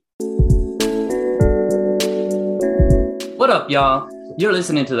up, y'all? You're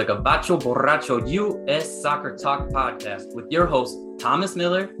listening to the Gabacho Borracho U.S. Soccer Talk podcast with your hosts, Thomas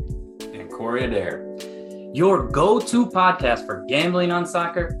Miller and Corey Adair. Your go-to podcast for gambling on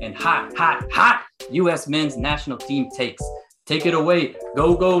soccer and hot U.S. men's national team takes. Take it away.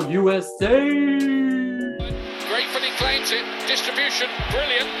 Go, go, USA! Great Finning claims it. Distribution,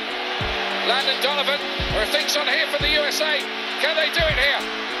 brilliant. Landon Donovan, there are things on here for the USA. Can they do it here?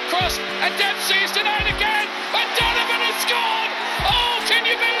 Cross, and Dempsey is denied again, and Donovan has scored! Oh, can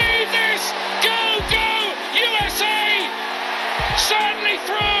you believe this? Go, go, USA! Certainly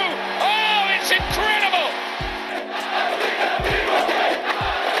through! Oh, it's incredible!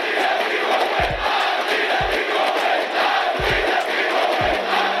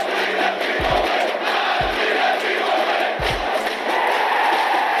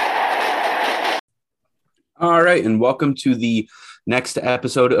 All right, and welcome to the next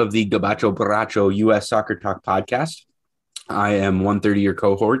episode of the Gabacho Borracho U.S. Soccer Talk podcast. I am 130 of your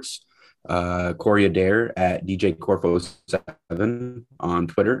cohorts, Corey Adair at DJ Corfo7 on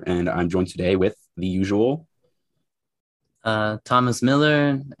Twitter, and I'm joined today with the usual Thomas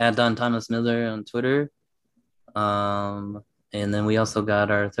Miller at Don Thomas Miller on Twitter. And then we also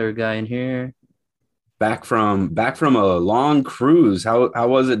got our third guy in here. Back from a long cruise. How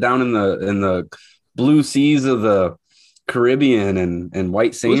was it down in the blue seas of the Caribbean and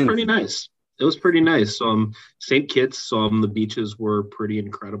white sand? It was pretty nice. St. Kitts, the beaches were pretty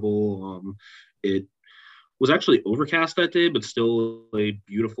incredible. It was actually overcast that day, but still a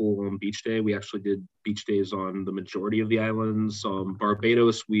beautiful beach day. We actually did beach days on the majority of the islands.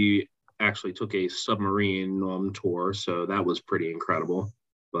 Barbados, we actually took a submarine tour, so that was pretty incredible.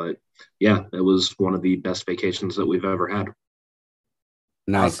 But yeah, it was one of the best vacations that we've ever had.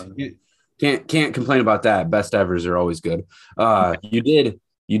 Nice. Awesome. Can't complain about that. Best evers are always good.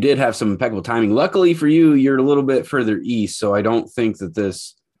 You did have some impeccable timing. Luckily for you, you're a little bit further east, so I don't think that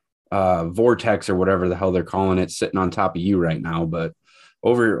this vortex or whatever the hell they're calling it sitting on top of you right now. But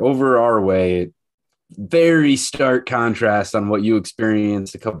over our way, very stark contrast on what you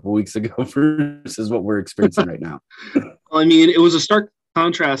experienced a couple of weeks ago versus what we're experiencing right now. I mean, it was a stark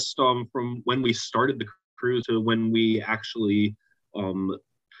contrast from when we started the cruise to when we actually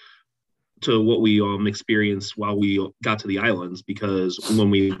to what we experienced while we got to the islands, because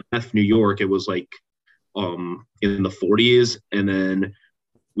when we left New York, it was like in the 40s, and then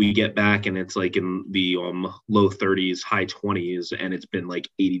we get back and it's like in the low 30s, high 20s, and it's been like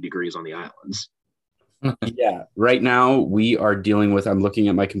 80 degrees on the islands. Yeah, right now we are dealing with, I'm looking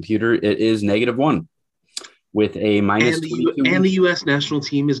at my computer, it is -1 with a minus 22. And the U.S. national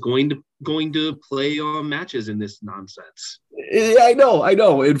team is going to play matches in this nonsense. I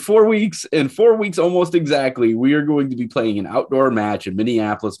know. In 4 weeks, almost exactly, we are going to be playing an outdoor match in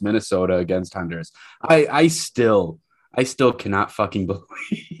Minneapolis, Minnesota against Honduras. I still cannot fucking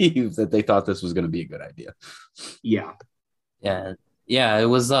believe that they thought this was going to be a good idea. Yeah. It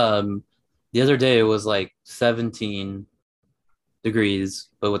was the other day it was like 17 degrees,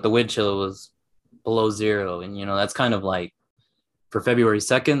 but with the wind chill it was below zero, and that's kind of like for February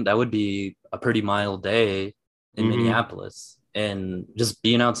 2nd, that would be a pretty mild day in Minneapolis. And just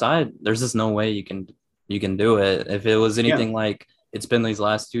being outside, there's just no way you can do it. If it was anything like it's been these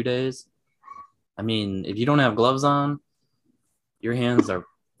last 2 days, I mean, if you don't have gloves on, your hands are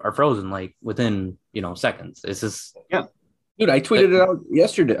frozen like within seconds. It's just Dude, I tweeted it out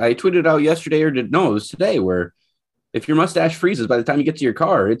yesterday. It was today, where if your mustache freezes by the time you get to your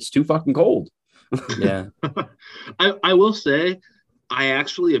car, it's too fucking cold. Yeah. I will say I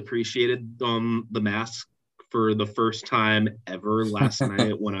actually appreciated the mask for the first time ever last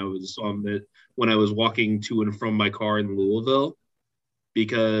night when I was walking to and from my car in Louisville,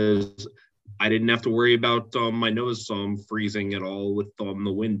 because I didn't have to worry about my nose freezing at all with the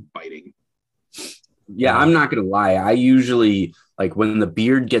wind biting. Yeah, I'm not gonna lie. I usually, like, when the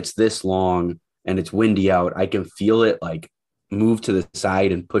beard gets this long and it's windy out, I can feel it like move to the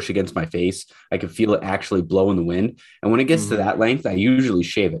side and push against my face. I can feel it actually blow in the wind. And when it gets to that length, I usually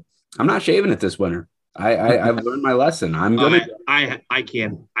shave it. I'm not shaving it this winter. I've learned my lesson. I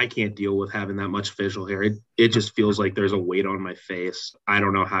can't deal with having that much facial hair. It just feels like there's a weight on my face. I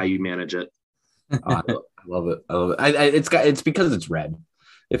don't know how you manage it. I love it. It's because it's red.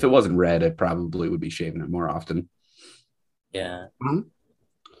 If it wasn't red, I probably would be shaving it more often. Yeah.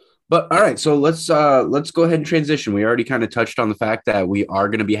 But all right, so let's go ahead and transition. We already kind of touched on the fact that we are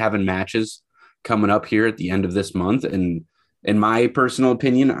going to be having matches coming up here at the end of this month. And in my personal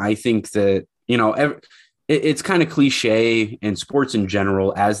opinion, I think that, it's kind of cliche in sports in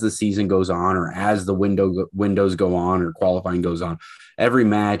general, as the season goes on or as the windows go on or qualifying goes on, every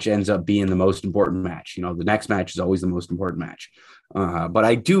match ends up being the most important match. You know, the next match is always the most important match. But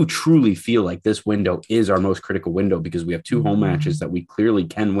I do truly feel like this window is our most critical window because we have 2 home matches that we clearly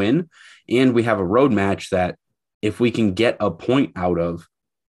can win. And we have a road match that if we can get a point out of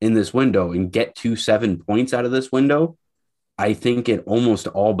in this window and get to 7 points out of this window, I think it almost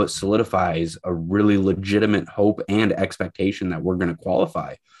all but solidifies a really legitimate hope and expectation that we're going to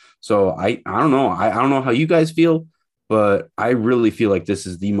qualify. So I don't know. I don't know how you guys feel, but I really feel like this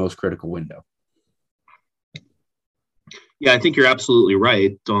is the most critical window. Yeah, I think you're absolutely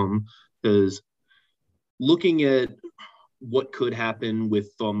right. Because looking at what could happen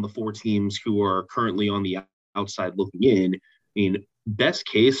with the 4 teams who are currently on the outside looking in, I mean, best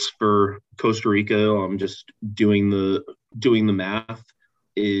case for Costa Rica, just doing the math,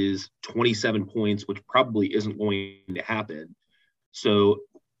 is 27 points, which probably isn't going to happen. So,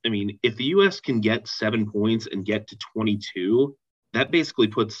 I mean, if the U.S. can get 7 points and get to 22, that basically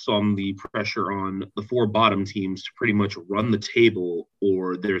puts some the pressure on the 4 bottom teams to pretty much run the table,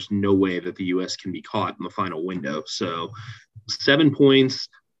 or there's no way that the U.S. can be caught in the final window. So 7 points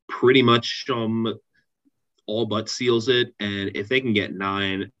pretty much all but seals it. And if they can get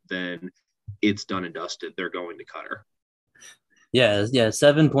 9, then it's done and dusted. They're going to Qatar. Yeah.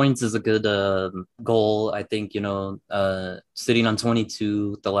 7 points is a good goal. I think, sitting on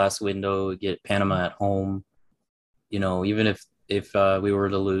 22 the last window, get Panama at home. Even if we were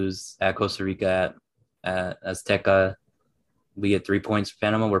to lose at Costa Rica at Azteca, we get 3 points for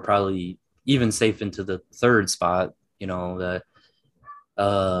Panama, we're probably even safe into the 3rd spot.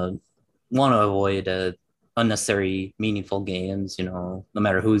 Want to avoid unnecessary meaningful games, no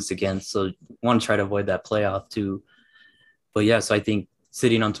matter who it's against. So want to try to avoid that playoff too. But yeah, so I think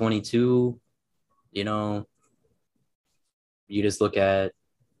sitting on 22, you just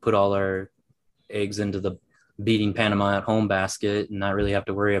put all our eggs into the beating Panama at home basket and not really have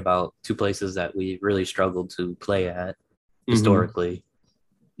to worry about 2 places that we really struggled to play at historically.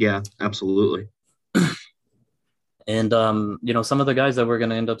 Yeah, absolutely. And, some of the guys that we're going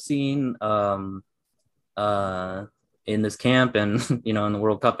to end up seeing in this camp and, in the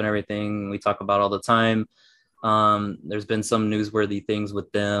World Cup and everything we talk about all the time. There's been some newsworthy things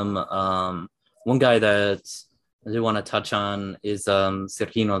with them. One guy that I do want to touch on is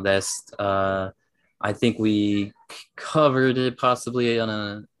Sergino Dest. I think we covered it possibly on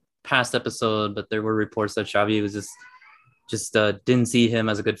a past episode, but there were reports that Xavi was just didn't see him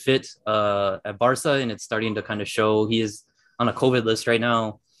as a good fit at Barca, and it's starting to kind of show. He is on a COVID list right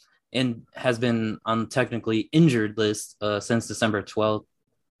now and has been on technically injured list since December 12th.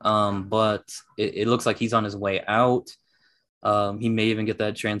 But it looks like he's on his way out. He may even get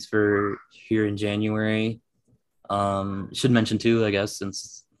that transfer here in January. Should mention too, I guess,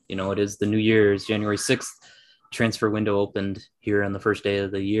 since it is the new year, is January 6th, transfer window opened here on the first day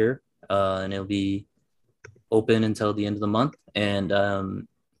of the year, and it'll be open until the end of the month. And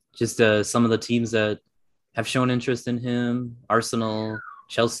just some of the teams that have shown interest in him: Arsenal,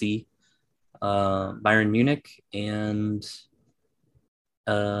 Chelsea, Bayern Munich, and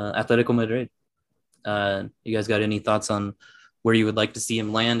Atletico Madrid. You guys got any thoughts on where you would like to see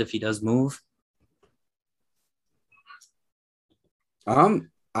him land if he does move?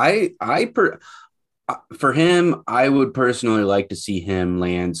 For him, I would personally like to see him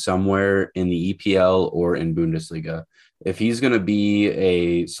land somewhere in the EPL or in Bundesliga. If he's going to be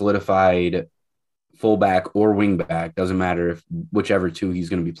a solidified fullback or wingback, doesn't matter if whichever 2 he's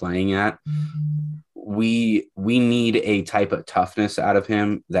going to be playing at. We need a type of toughness out of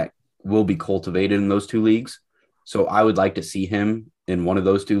him that will be cultivated in those 2 leagues. So I would like to see him in one of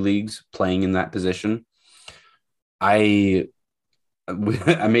those 2 leagues playing in that position. I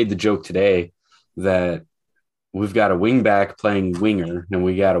made the joke today that we've got a wingback playing winger and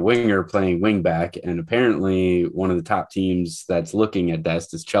we got a winger playing wingback. And apparently one of the top teams that's looking at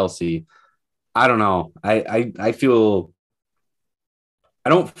Dest is Chelsea. I don't know. I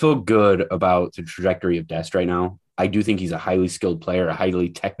don't feel good about the trajectory of Dest right now. I do think he's a highly skilled player, a highly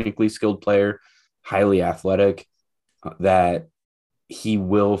technically skilled player, highly athletic, that he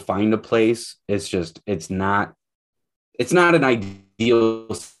will find a place. It's not an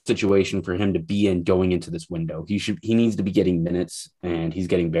ideal situation for him to be in going into this window. He needs to be getting minutes, and he's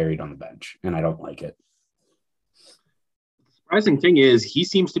getting buried on the bench, and I don't like it. Surprising thing is he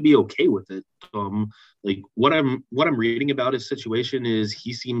seems to be okay with it. Like what I'm reading about his situation is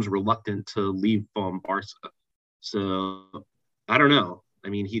he seems reluctant to leave Barca. So I don't know. I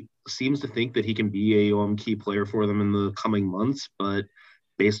mean, he seems to think that he can be a key player for them in the coming months, but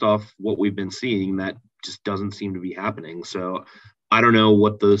based off what we've been seeing, that just doesn't seem to be happening. So I don't know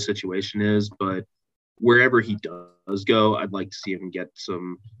what the situation is, but wherever he does go, I'd like to see him get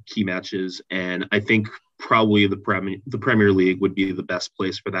some key matches. And I think probably the Premier League would be the best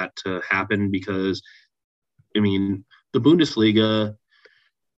place for that to happen because, I mean, the Bundesliga,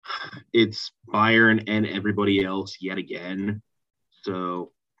 it's Bayern and everybody else yet again.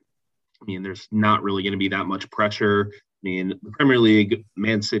 So, I mean, there's not really going to be that much pressure. I mean, the Premier League,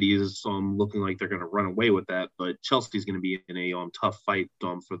 Man City is looking like they're going to run away with that, but Chelsea's going to be in a tough fight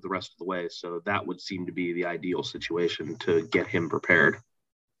for the rest of the way. So that would seem to be the ideal situation to get him prepared.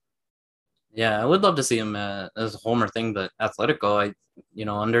 Yeah, I would love to see him as a Homer thing, but Atletico,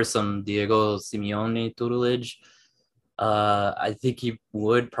 under some Diego Simeone tutelage, I think he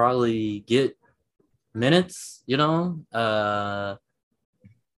would probably get minutes. Their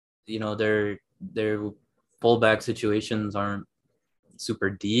fullback situations aren't super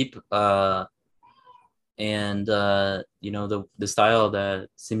deep, and the style that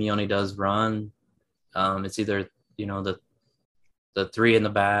Simeone does run, it's either the three in the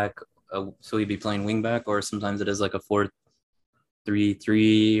back, so he'd be playing wing back, or sometimes it is like a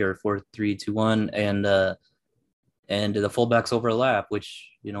 4-3-3 or 4-3-2-1, and the fullbacks overlap, which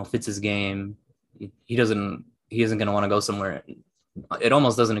fits his game. He isn't going to want to go somewhere. It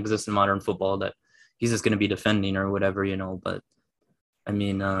almost doesn't exist in modern football that he's just going to be defending or whatever, but I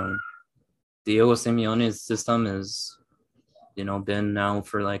mean, Diego Simeone's system is, been now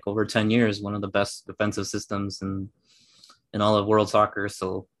for like over 10 years, one of the best defensive systems in all of world soccer.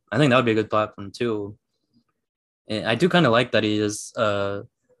 So I think that would be a good platform too. And I do kind of like that he is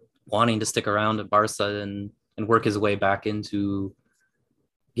wanting to stick around at Barca and work his way back into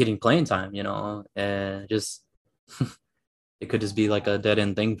getting playing time, and just it could just be like a dead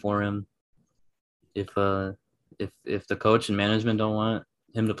end thing for him. If the coach and management don't want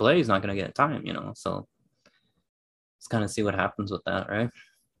him to play, he's not going to get time, so let's kind of see what happens with that, right?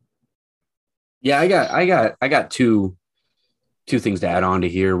 Yeah, I got two things to add on to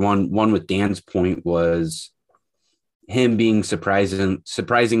here. One with Dan's point was him being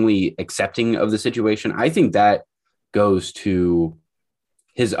surprisingly accepting of the situation. I think that goes to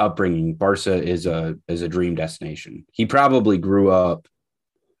his upbringing. Barca is a dream destination. He probably grew up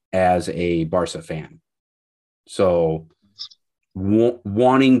as a Barca fan. So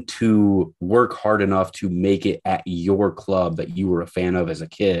wanting to work hard enough to make it at your club that you were a fan of as a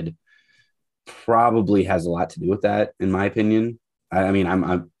kid probably has a lot to do with that, in my opinion. I mean,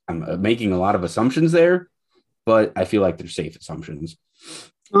 I'm making a lot of assumptions there, but I feel like they're safe assumptions.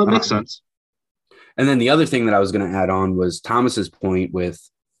 Well, it makes sense. And then the other thing that I was going to add on was Thomas's point with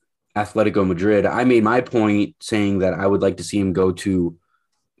Atletico Madrid. I made my point saying that I would like to see him go to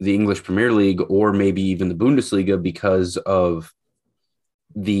the English Premier League or maybe even the Bundesliga because of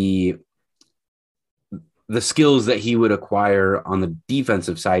the skills that he would acquire on the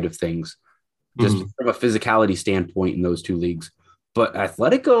defensive side of things, just from a physicality standpoint in those two leagues. But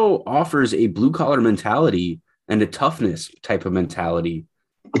Atletico offers a blue-collar mentality and a toughness type of mentality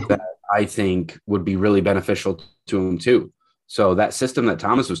that I think would be really beneficial to him too. So that system that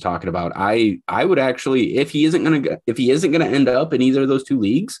Thomas was talking about, I would actually, if he isn't going to end up in either of those two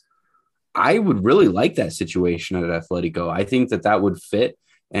leagues, I would really like that situation at Atletico. I think that would fit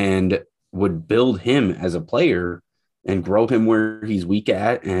and would build him as a player and grow him where he's weak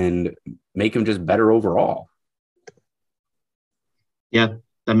at and make him just better overall. Yeah,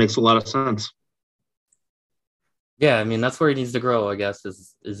 that makes a lot of sense. Yeah, I mean, that's where he needs to grow, I guess,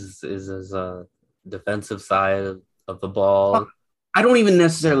 is his defensive side of the ball. I don't even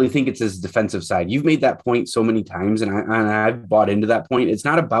necessarily think it's his defensive side. You've made that point so many times, and I've bought into that point. It's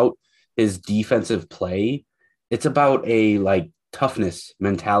not about his defensive play. It's about a toughness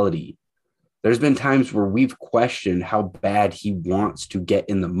mentality. There's been times where we've questioned how bad he wants to get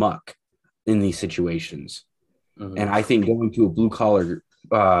in the muck in these situations. Mm-hmm. And I think going to a blue collar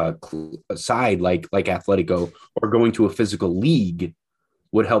side like Atletico or going to a physical league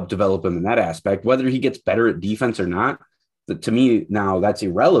would help develop him in that aspect. Whether he gets better at defense or not, to me now that's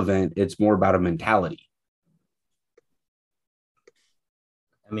irrelevant. It's more about a mentality.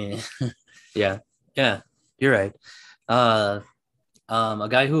 I mean, yeah, you're right. A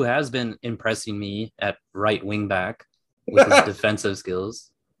guy who has been impressing me at right wing back with his defensive skills,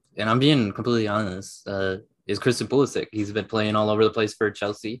 and I'm being completely honest, is Christian Pulisic. He's been playing all over the place for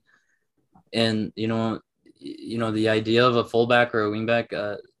Chelsea, and the idea of a fullback or a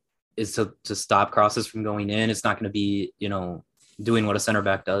wingback is to stop crosses from going in. It's not going to be doing what a center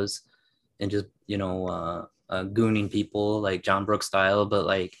back does and just gooning people like John Brooks style,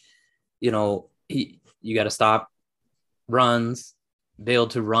 but you got to stop runs, be able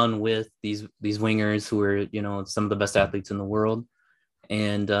to run with these wingers who are some of the best athletes in the world,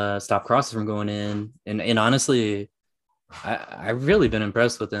 and stop crosses from going in. And honestly, I've really been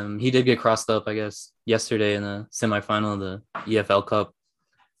impressed with him. He did get crossed up, I guess, yesterday in the semifinal of the EFL Cup.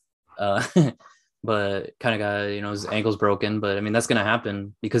 But kind of got, his ankle's broken. But I mean, that's going to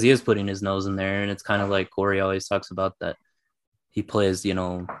happen because he is putting his nose in there. And it's kind of like Corey always talks about, that he plays,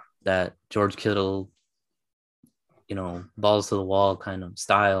 that George Kittle, balls to the wall kind of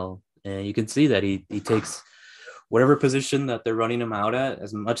style. And you can see that he takes whatever position that they're running him out at,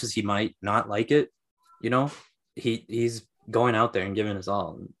 as much as he might not like it, he's going out there and giving his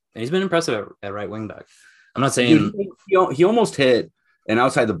all. And he's been impressive at right wing back. I'm not saying he almost hit an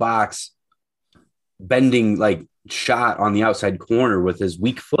outside the box bending like shot on the outside corner with his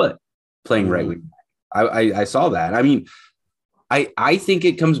weak foot playing right wing back. I saw that. I mean, I think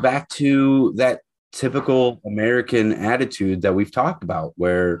it comes back to that typical American attitude that we've talked about,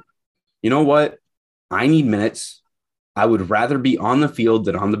 where, you know what, I need minutes. I would rather be on the field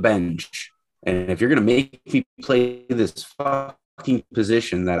than on the bench. And if you're going to make me play this fucking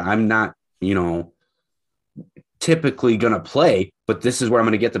position that I'm not, typically going to play, but this is where I'm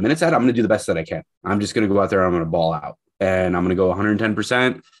going to get the minutes at, I'm going to do the best that I can. I'm just going to go out there. I'm going to ball out, and I'm going to go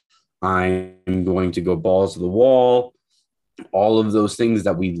 110%. I'm going to go balls to the wall. All of those things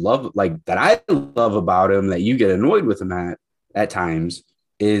that we love, like that I love about him, that you get annoyed with him at times,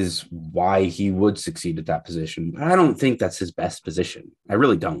 is why he would succeed at that position. But I don't think that's his best position. I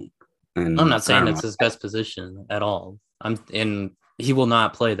really don't. And I'm not saying that's his best position at all. And he will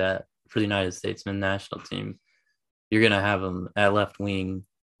not play that for the United States men's national team. You're going to have him at left wing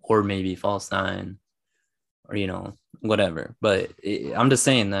or maybe false nine or, whatever. But I'm just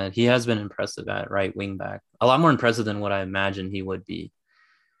saying that he has been impressive at right wing back. A lot more impressive than what I imagined he would be.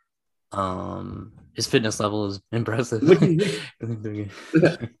 His fitness level is impressive.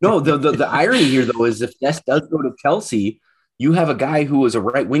 No, the irony here, though, is if Dest does go to Chelsea, you have a guy who was a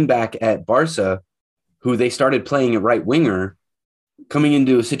right wing back at Barca, who they started playing at right winger, coming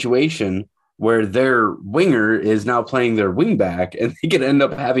into a situation where their winger is now playing their wing back, and they could end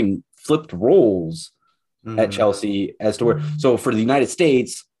up having flipped roles at Chelsea as to where. So for the United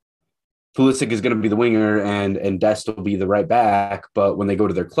States, Pulisic is going to be the winger and Dest will be the right back. But when they go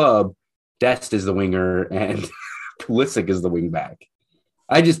to their club, Dest is the winger and Pulisic is the wing back.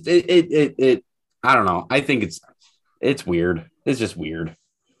 I just, I don't know. I think it's weird. It's just weird.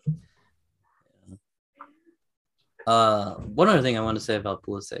 One other thing I want to say about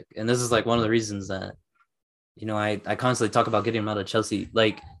Pulisic, and this is like one of the reasons that, I constantly talk about getting him out of Chelsea,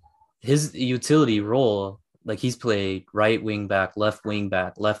 like his utility role, like he's played right wing back, left wing,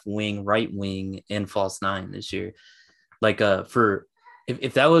 right wing, and false nine this year. Like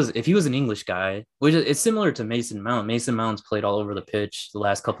if he was an English guy, which it's similar to Mason Mount. Mason Mount's played all over the pitch the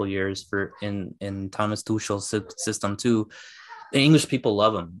last couple of years in Thomas Tuchel's system too. The English people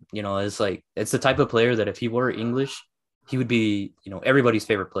love him. It's like, it's the type of player that if he were English, he would be, everybody's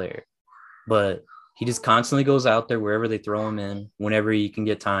favorite player. But he just constantly goes out there wherever they throw him in, whenever he can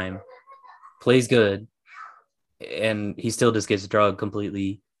get time, plays good, and he still just gets drugged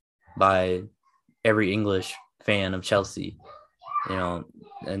completely by every English fan of Chelsea. And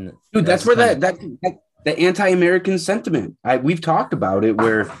dude, that's where that the anti-American sentiment. We've talked about it,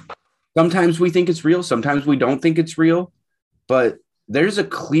 where sometimes we think it's real, sometimes we don't think it's real. But there's a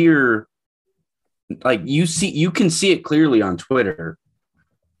clear, like you can see it clearly on Twitter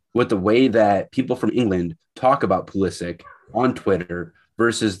with the way that people from England talk about Pulisic on Twitter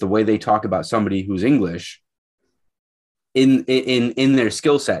versus the way they talk about somebody who's English in their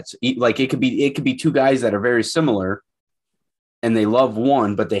skill sets. Like it could be two guys that are very similar and they love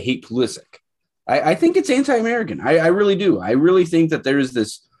one, but they hate Pulisic. I think it's anti-American. I really do. I really think that there's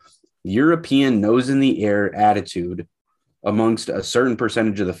this European nose in the air attitude amongst a certain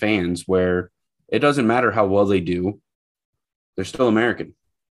percentage of the fans where it doesn't matter how well they do, they're still American.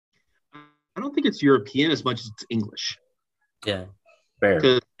 I don't think it's European as much as it's English. Yeah,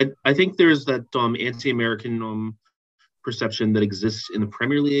 fair. I think there's that anti-American perception that exists in the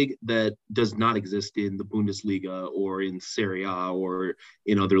Premier League that does not exist in the Bundesliga or in Serie A or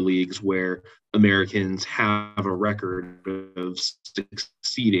in other leagues where Americans have a record of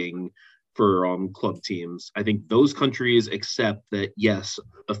succeeding for club teams. I think those countries accept that, yes,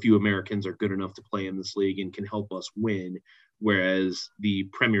 a few Americans are good enough to play in this league and can help us win, whereas the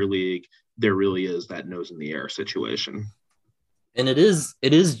Premier League, there really is that nose in the air situation. And it is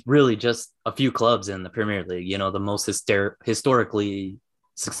really just a few clubs in the Premier League, the most historically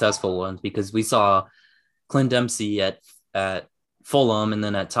successful ones, because we saw Clint Dempsey at Fulham and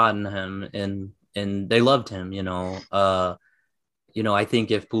then at Tottenham, and they loved him, I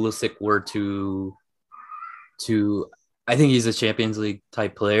think if Pulisic were to I think he's a Champions League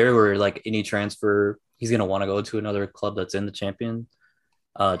type player where like any transfer, he's gonna want to go to another club that's in the Champions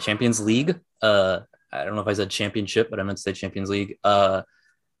League. I don't know if I said championship, but I meant to say Champions League. But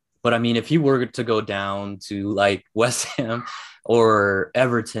I mean, if he were to go down to like West Ham or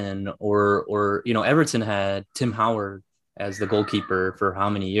Everton, or Everton had Tim Howard as the goalkeeper for how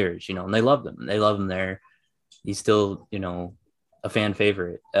many years, and they loved him. They love him there. He's still, a fan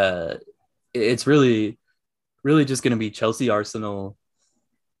favorite. It's really, really just going to be Chelsea, Arsenal,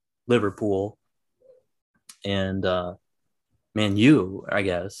 Liverpool, and Man U, I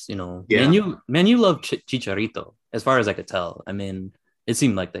guess. Yeah. Man U loved Chicharito, as far as I could tell. I mean, it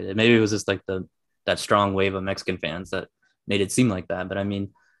seemed like they did. Maybe it was just like that strong wave of Mexican fans that made it seem like that. But I mean,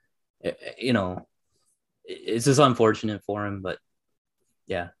 it's just unfortunate for him. But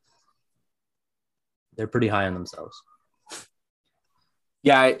yeah, they're pretty high on themselves.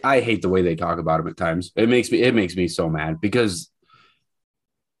 Yeah, I hate the way they talk about him at times. It makes me so mad because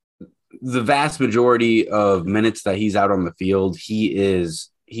the vast majority of minutes that he's out on the field, he's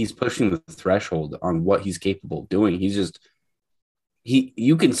pushing the threshold on what he's capable of doing.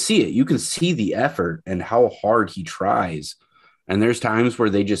 You can see it. You can see the effort and how hard he tries. And there's times where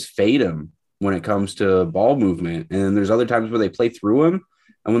they just fade him when it comes to ball movement. And then there's other times where they play through him.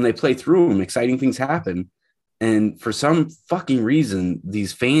 And when they play through him, exciting things happen. And for some fucking reason,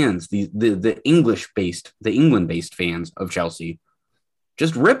 these fans, the England-based fans of Chelsea,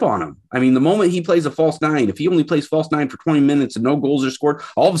 just rip on him. I mean, the moment he plays a false nine, if he only plays false nine for 20 minutes and no goals are scored,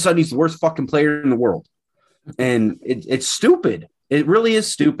 all of a sudden he's the worst fucking player in the world. And it's stupid. It really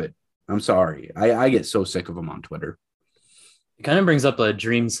is stupid. I'm sorry. I get so sick of him on Twitter. It kind of brings up a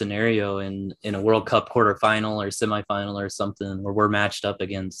dream scenario in a World Cup quarterfinal or semifinal or something where we're matched up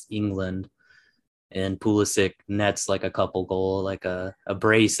against England and Pulisic nets like a couple goal, like a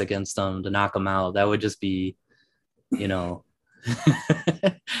brace against them to knock them out. That would just be,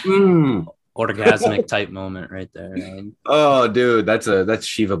 orgasmic type moment right there. Right? Oh, dude, that's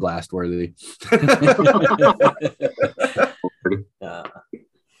Shiva Blast worthy.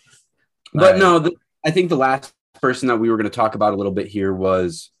 But no, I think the last person that we were going to talk about a little bit here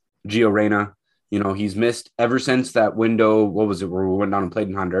was Gio Reyna. He's missed ever since that window. What was it, where we went down and played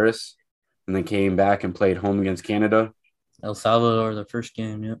in Honduras and then came back and played home against Canada? El Salvador, the first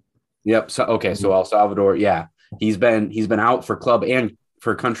game. Yep. Yep. So, okay. So El Salvador. Yeah. He's been out for club and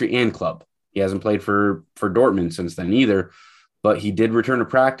for country and club. He hasn't played for Dortmund since then either, but he did return to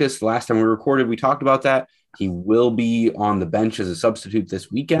practice. The last time we recorded, we talked about that. He will be on the bench as a substitute this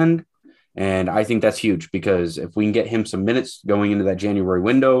weekend. And I think that's huge because if we can get him some minutes going into that January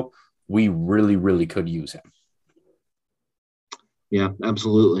window, we really, really could use him. Yeah,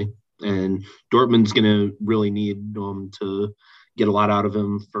 absolutely. And Dortmund's going to really need to get a lot out of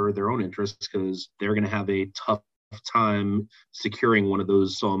him for their own interests because they're going to have a tough time securing one of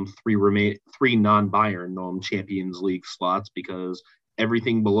those three non-Bayern Champions League slots because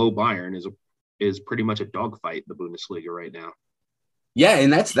everything below Bayern is pretty much a dogfight in the Bundesliga right now. Yeah,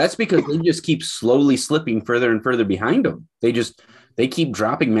 and that's because they just keep slowly slipping further and further behind them. They keep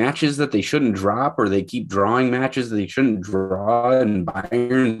dropping matches that they shouldn't drop, or they keep drawing matches that they shouldn't draw, and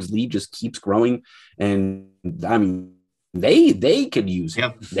Bayern's lead just keeps growing. And I mean, they could use him.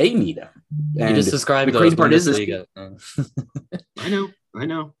 Yep. They need him. And you just described the crazy part is Bundesliga. I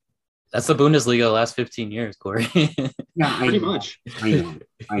know. That's the Bundesliga the last 15 years, Corey. Yeah, pretty much. I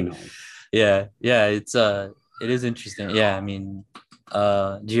know. Yeah, it is interesting. Yeah, I mean,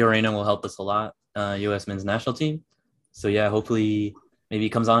 Gio Reyna will help us a lot, U.S. men's national team. So yeah, hopefully maybe he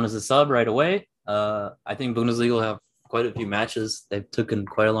comes on as a sub right away. I think Bundesliga will have quite a few matches. They've taken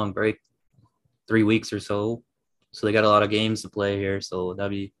quite a long break, 3 weeks or so. So they got a lot of games to play here. So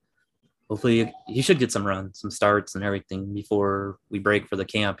hopefully he should get some runs, some starts and everything before we break for the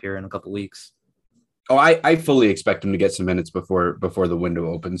camp here in a couple weeks. Oh, I fully expect him to get some minutes before the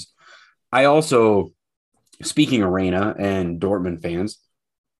window opens. I also, speaking of Reyna and Dortmund fans,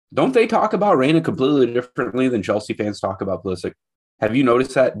 don't they talk about Reyna completely differently than Chelsea fans talk about Pulisic? Have you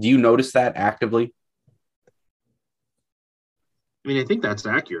noticed that? Do you notice that actively? I mean, I think that's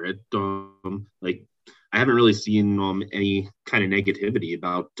accurate. I haven't really seen any kind of negativity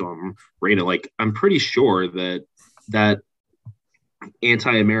about Reyna. Like, I'm pretty sure that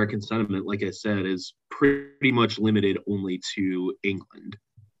anti-American sentiment, like I said, is pretty much limited only to England.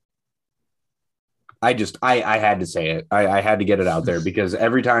 I had to say it. I had to get it out there because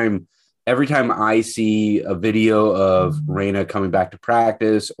every time I see a video of Reyna coming back to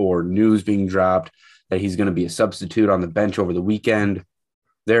practice or news being dropped that he's going to be a substitute on the bench over the weekend,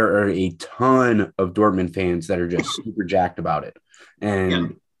 there are a ton of Dortmund fans that are just super jacked about it.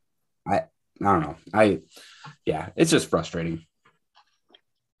 And don't know. It's just frustrating.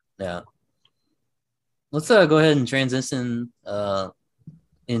 Yeah. Let's go ahead and transition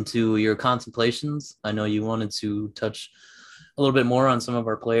into your contemplations. I know you wanted to touch a little bit more on some of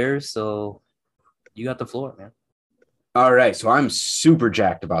our players, so you got the floor, man. All right, so I'm super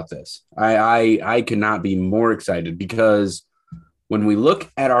jacked about this. I could not be more excited because when we look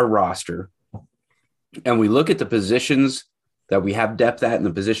at our roster and we look at the positions that we have depth at and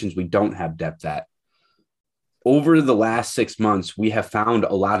the positions we don't have depth at, over the last 6 months, we have found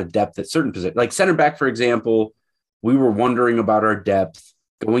a lot of depth at certain positions. Like center back, for example, we were wondering about our depth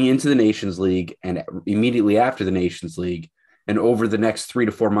going into the Nations League and immediately after the Nations League. And over the next 3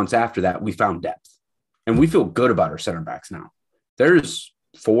 to 4 months after that, we found depth. And we feel good about our center backs now. There's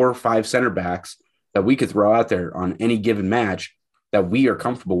 4 or 5 center backs that we could throw out there on any given match that we are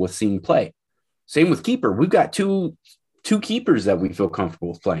comfortable with seeing play. Same with keeper. We've got two keepers that we feel comfortable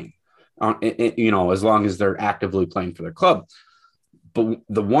with playing, as long as they're actively playing for their club. But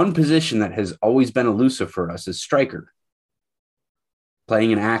the one position that has always been elusive for us is striker,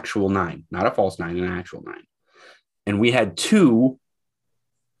 playing an actual 9, not a false 9, an actual 9. And we had 2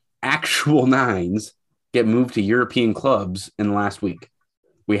 actual 9s get moved to European clubs in the last week.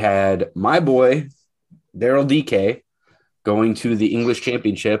 We had my boy, Daryl DK, going to the English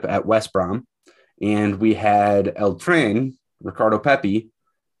Championship at West Brom. And we had El Tren, Ricardo Pepi,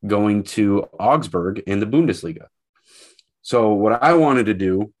 going to Augsburg in the Bundesliga. So what I wanted to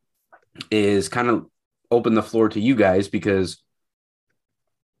do is kind of open the floor to you guys, because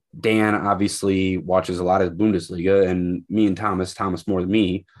Dan obviously watches a lot of Bundesliga, and me and Thomas more than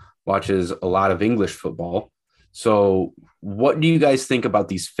me, watches a lot of English football. So what do you guys think about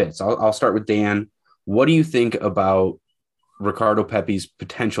these fits? I'll start with Dan. What do you think about Ricardo Pepi's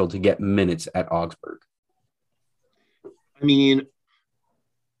potential to get minutes at Augsburg? I mean,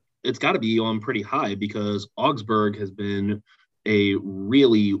 it's got to be on pretty high because Augsburg has been a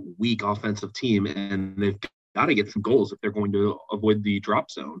really weak offensive team, and they've got to get some goals if they're going to avoid the drop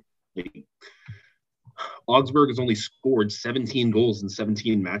zone. Augsburg has only scored 17 goals in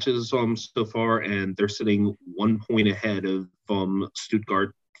 17 matches so far, and they're sitting 1 point ahead of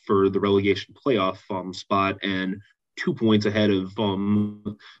Stuttgart for the relegation playoff spot, and 2 points ahead of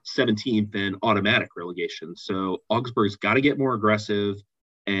 17th and automatic relegation. So Augsburg's got to get more aggressive,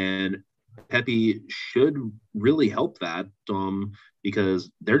 and Pepe should really help that because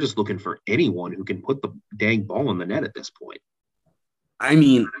they're just looking for anyone who can put the dang ball in the net at this point. I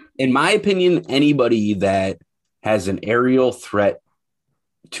mean, in my opinion, anybody that has an aerial threat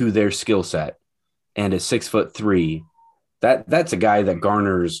to their skill set and is 6'3", that's a guy that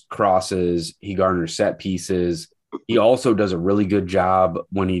garners crosses. He garners set pieces. He also does a really good job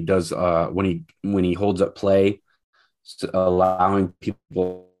when he does when he holds up play, allowing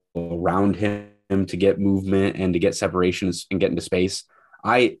people around him to get movement and to get separations and get into space.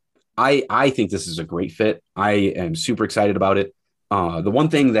 I think this is a great fit. I am super excited about it. The one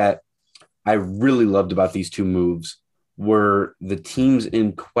thing that I really loved about these 2 moves were the teams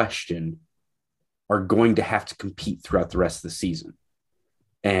in question are going to have to compete throughout the rest of the season.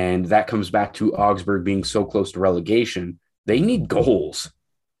 And that comes back to Augsburg being so close to relegation. They need goals,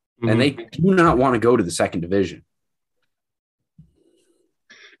 and they do not want to go to the second division.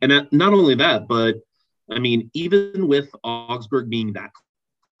 And not only that, but I mean, even with Augsburg being that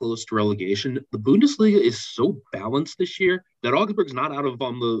close to relegation, the Bundesliga is so balanced this year that Augsburg's not out of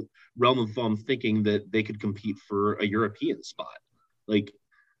the realm of thinking that they could compete for a European spot. Like,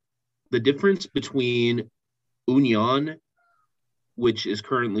 the difference between Union, which is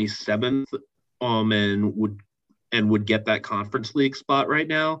currently 7th, and would get that Conference League spot right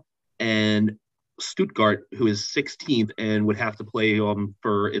now, and Stuttgart, who is 16th and would have to play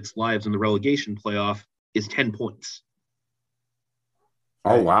for its lives in the relegation playoff, is 10 points.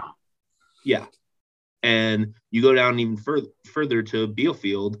 Oh, wow. Yeah. And you go down even further to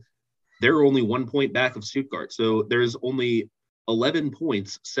Bielefeld, they're only 1 point back of Stuttgart. So there's only 11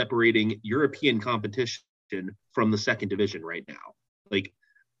 points separating European competition from the second division right now. Like,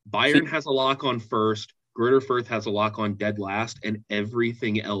 Bayern has a lock on first, Greuther Fürth has a lock on dead last, and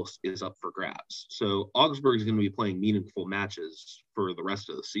everything else is up for grabs. So Augsburg is going to be playing meaningful matches for the rest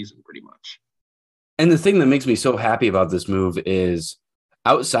of the season, pretty much. And the thing that makes me so happy about this move is,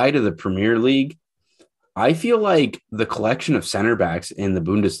 outside of the Premier League, I feel like the collection of center backs in the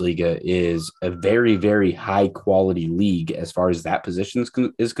Bundesliga is a very, very high quality league as far as that position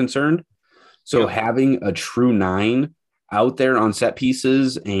is concerned. So having a true 9 out there on set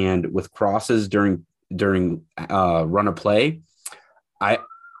pieces and with crosses during run of play, I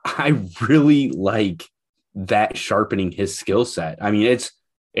really like that sharpening his skill set. I mean,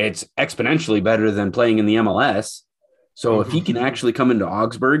 it's exponentially better than playing in the MLS. So if he can actually come into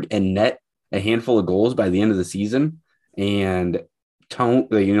Augsburg and net a handful of goals by the end of the season and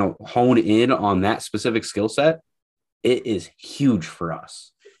hone in on that specific skill set, it is huge for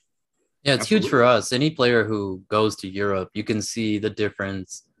us. Yeah, it's huge for us. Any player who goes to Europe, you can see the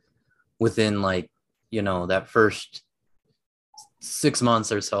difference within that first 6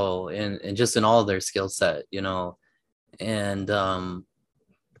 months or so and just in all their skill set, and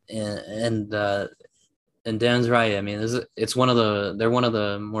Dan's right. I mean, they're one of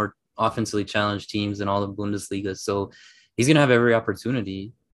the more offensively challenged teams in all of Bundesliga. So he's going to have every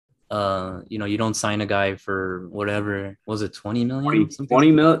opportunity. You don't sign a guy for whatever, was it 20 million?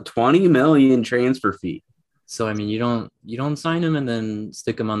 20 million transfer fee. So, I mean, you don't sign him and then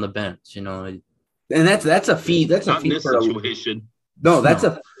stick him on the bench, And that's a fee. That's not a fee in this for situation.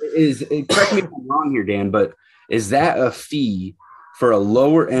 correct me if I'm wrong here, Dan, but is that a fee for a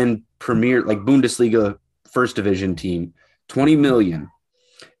lower end premier, like Bundesliga first division team, 20 million?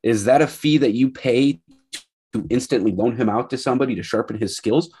 Is that a fee that you pay to instantly loan him out to somebody to sharpen his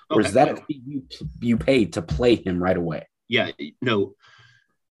skills? Or is that a fee you pay to play him right away? Yeah, no.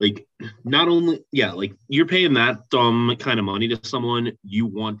 Not only, you're paying that kind of money to someone, you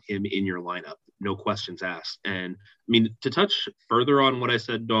want him in your lineup, no questions asked. And I mean, to touch further on what I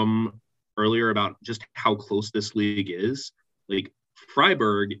said earlier about just how close this league is,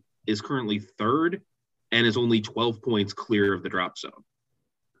 Freiburg is currently third and is only 12 points clear of the drop zone.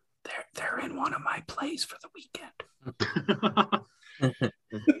 They're in one of my plays for the weekend.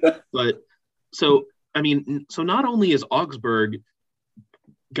 But so not only is Augsburg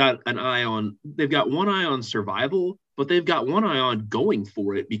they've got one eye on survival, but they've got one eye on going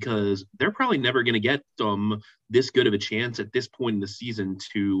for it, because they're probably never going to get this good of a chance at this point in the season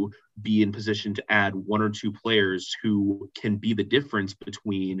to be in position to add one or two players who can be the difference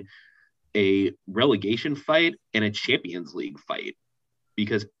between a relegation fight and a Champions League fight,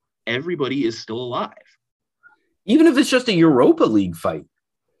 because everybody is still alive. Even if it's just a Europa League fight.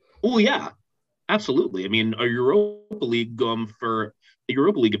 Oh yeah, absolutely. I mean, a Europa League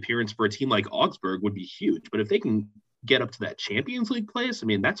appearance for a team like Augsburg would be huge, but if they can get up to that Champions League place, I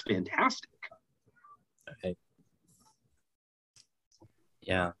mean, that's fantastic. Okay.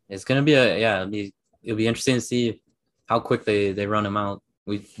 Yeah, it's gonna be it'll be interesting to see how quick they run him out.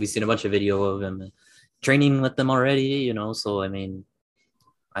 We've seen a bunch of video of him training with them already, So I mean,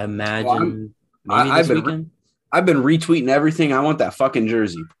 I imagine this weekend. I've been retweeting everything. I want that fucking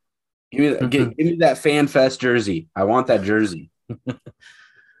jersey. Give me that Fan Fest jersey. I want that jersey. All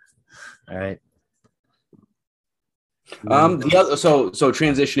right. So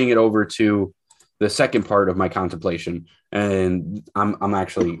transitioning it over to the second part of my contemplation, and I'm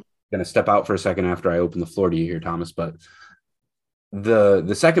actually going to step out for a second after I open the floor to you here, Thomas. But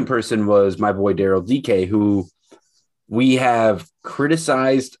the second person was my boy Daryl DK, who we have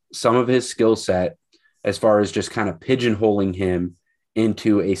criticized some of his skill set as far as just kind of pigeonholing him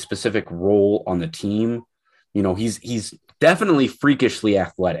into a specific role on the team. He's definitely freakishly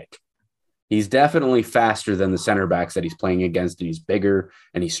athletic. He's definitely faster than the center backs that he's playing against, and he's bigger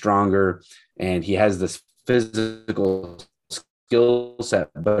and he's stronger and he has this physical skill set,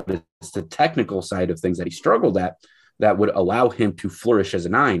 but it's the technical side of things that he struggled at that would allow him to flourish as a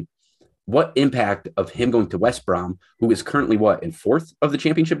 9. What impact of him going to West Brom, who is currently in 4th of the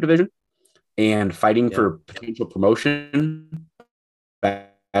championship division and fighting for potential promotion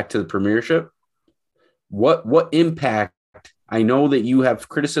back to the Premiership? What impact? I know that you have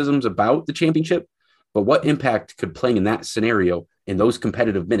criticisms about the championship, but what impact could playing in that scenario in those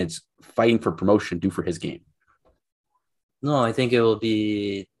competitive minutes fighting for promotion do for his game? No, I think it will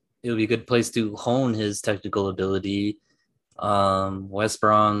be a good place to hone his technical ability. West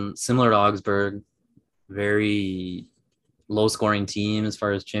Brom, similar to Augsburg, very low scoring team as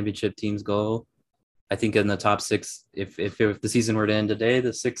far as championship teams go. I think in the top 6, if the season were to end today,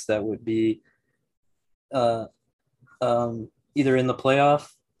 the 6 that would be either in the playoff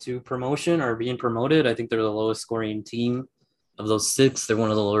to promotion or being promoted, I think they're the lowest scoring team of those 6. They're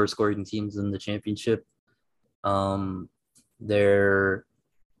one of the lower scoring teams in the championship. Their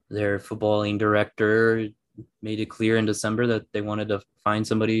footballing director made it clear in December that they wanted to find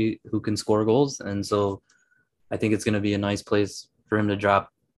somebody who can score goals. And so I think it's going to be a nice place for him to drop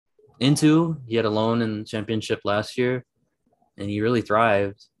into. He had a loan in the championship last year and he really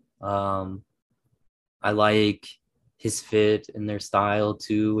thrived. I like his fit and their style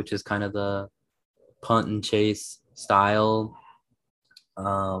too, which is kind of the punt and chase style.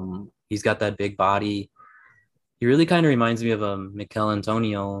 He's got that big body. He really kind of reminds me of a Mikel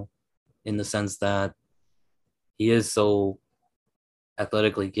Antonio in the sense that he is so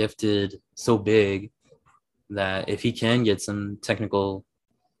athletically gifted, so big that if he can get some technical,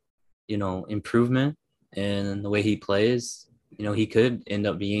 improvement in the way he plays, he could end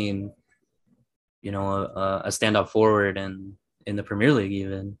up being, a standout forward and in the Premier League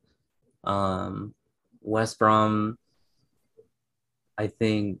even. West Brom, I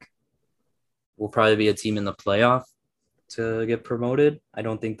think, will probably be a team in the playoff to get promoted. I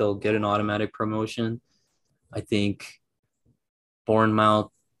don't think they'll get an automatic promotion. I think Bournemouth,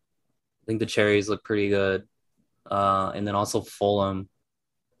 I think the Cherries look pretty good. And then also Fulham.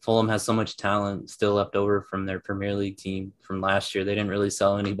 Fulham has so much talent still left over from their Premier League team from last year. They didn't really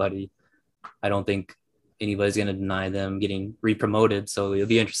sell anybody. I don't think anybody's going to deny them getting re-promoted. So it'll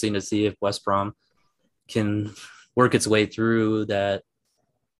be interesting to see if West Brom can work its way through that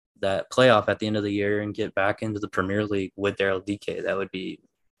playoff at the end of the year and get back into the Premier League with Daryl Dike. That would be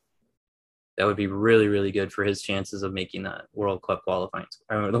really, really good for his chances of making that World Cup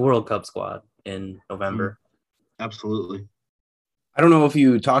the World Cup squad in November. Absolutely. I don't know if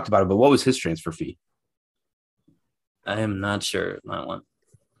you talked about it, but what was his transfer fee? I am not sure that one.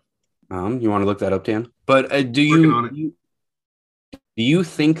 You want to look that up, Dan? But do you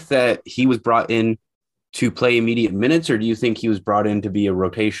think that he was brought in to play immediate minutes, or do you think he was brought in to be a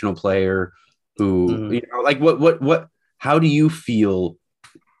rotational player who, what, how do you feel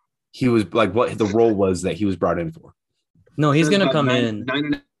he was like, what the role was that he was brought in for? No, he's going to come in.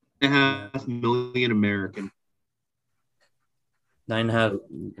 $9.5 million American.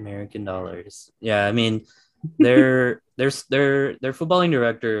 $9.5 American. Yeah. I mean, their footballing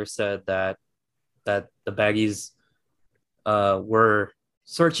director said that the Baggies were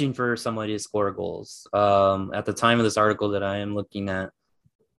searching for somebody to score goals. At the time of this article that I am looking at,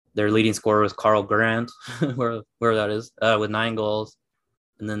 their leading scorer was Carl Grant, where that is, with 9 goals.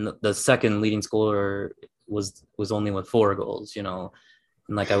 And then the second leading scorer was only with 4 goals, And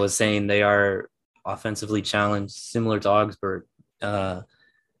like I was saying, they are offensively challenged, similar to Augsburg. They're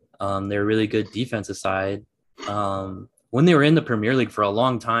a really good defensive side. When they were in the Premier League for a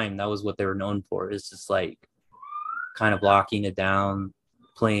long time, that was what they were known for. It's just like kind of locking it down,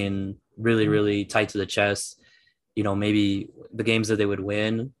 playing really, really tight to the chest. Maybe the games that they would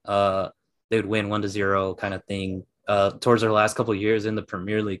win 1-0 kind of thing. Towards their last couple of years in the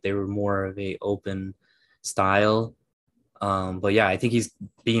Premier League, they were more of a open style. But yeah, I think he's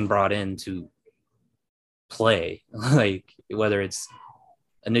being brought in to play, like whether it's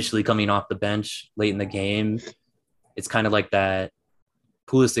initially coming off the bench late in the game. It's kind of like that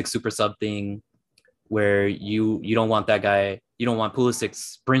Pulisic super sub thing where you don't want that guy, you don't want Pulisic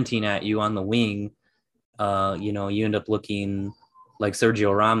sprinting at you on the wing. You end up looking like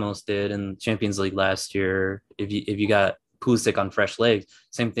Sergio Ramos did in Champions League last year. If you got Pulisic on fresh legs,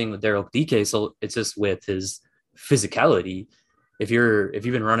 same thing with Daryl Dike. So it's just with his physicality. If you've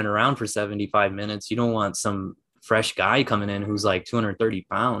been running around for 75 minutes, you don't want some fresh guy coming in who's like 230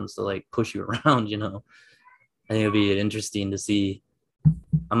 pounds to like push you around, I think it'll be interesting to see.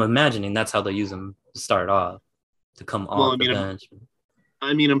 I'm imagining that's how they use him to start off, to come off the bench.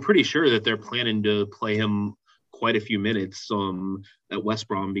 I'm pretty sure that they're planning to play him quite a few minutes at West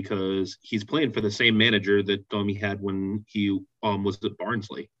Brom because he's playing for the same manager that he had when he was at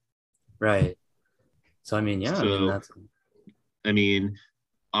Barnsley. Right. So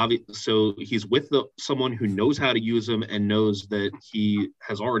so he's with someone who knows how to use him and knows that he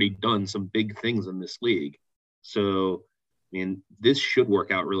has already done some big things in this league. So, this should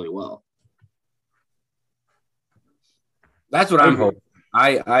work out really well. That's what I'm hoping.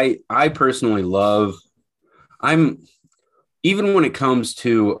 I personally love. Even when it comes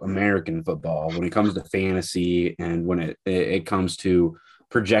to American football, when it comes to fantasy, and when it comes to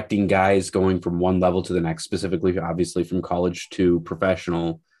projecting guys going from one level to the next, specifically, obviously from college to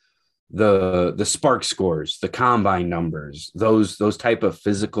professional, the spark scores, the combine numbers, those type of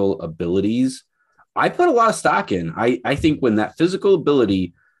physical abilities, I put a lot of stock in. I think when that physical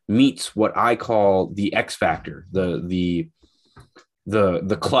ability meets what I call the X factor, the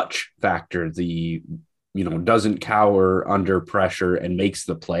clutch factor, doesn't cower under pressure and makes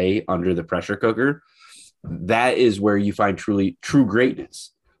the play under the pressure cooker, that is where you find true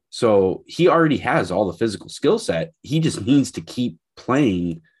greatness. So he already has all the physical skill set. He just needs to keep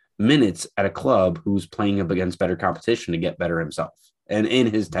playing minutes at a club who's playing up against better competition to get better himself and in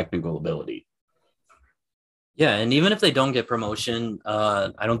his technical ability. Yeah, and even if they don't get promotion,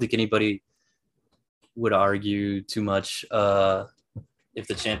 I don't think anybody would argue too much if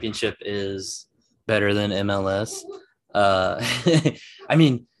the championship is better than MLS. I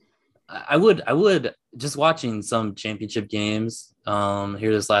would just watching some championship games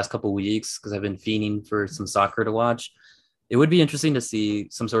here this last couple of weeks because I've been fiending for some soccer to watch. it would be interesting to see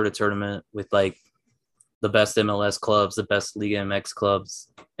some sort of tournament with like the best MLS clubs, the best Liga MX clubs,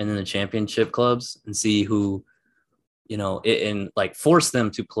 and then the championship clubs, and see who, and like force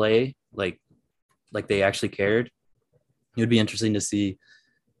them to play like they actually cared. It would be interesting to see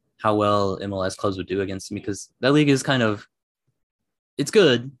how well MLS clubs would do against them, because that league is kind of, it's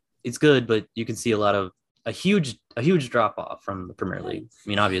good, but you can see a huge drop off from the Premier League. I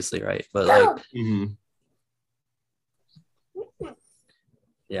mean, obviously, right? But like,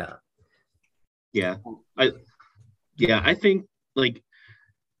 yeah. I think like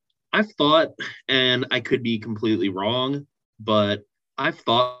I've thought, and I could be completely wrong, but I've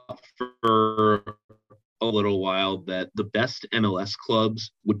thought for a little while that the best MLS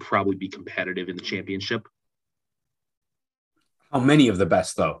clubs would probably be competitive in the championship. How many of the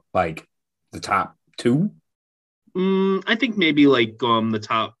best though? Like the top 2? I think maybe like the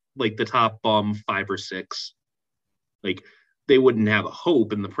top 5 or 6. Like they wouldn't have a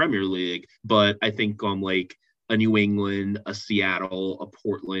hope in the Premier League, but I think like a New England, a Seattle, a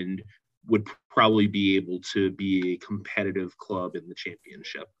Portland would probably be able to be a competitive club in the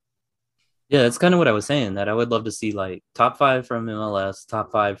championship. Yeah, that's kind of what I was saying, that I would love to see like top 5 from MLS,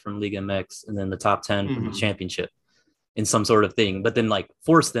 top 5 from Liga MX, and then the top 10 from the championship in some sort of thing, but then like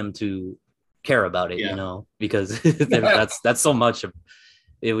force them to care about it, because that's so much of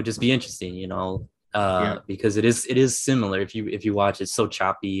it. Would just be interesting, because it is similar. If you watch, it's so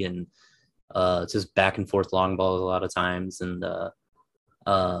choppy and just back and forth long balls a lot of times. And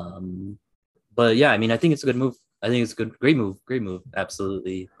but yeah, I mean, I think it's a good move. I think it's a great move.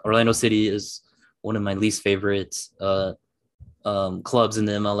 Absolutely. Orlando City is one of my least favorite clubs in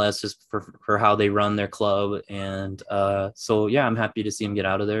the MLS, just for how they run their club. And so yeah, I'm happy to see him get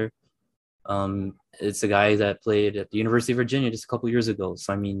out of there. It's a guy that played at the University of Virginia just a couple years ago.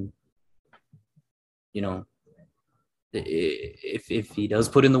 So I mean, if he does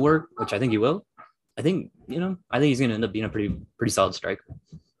put in the work, which I think he will, I think he's going to end up being a pretty solid striker.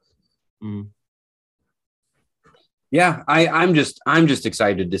 Yeah, I'm just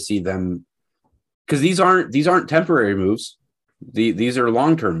excited to see them, because these aren't temporary moves. These are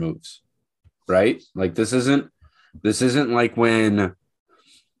long-term moves, right? Like this isn't like when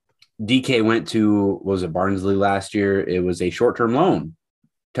DK went to, was it Barnsley last year? It was a short-term loan,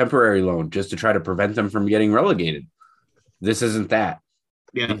 temporary loan, just to try to prevent them from getting relegated. This isn't that.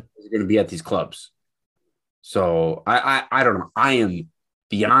 Yeah, they're going to be at these clubs. So I don't know. I am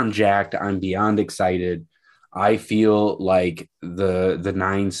beyond jacked. I'm beyond excited. I feel like the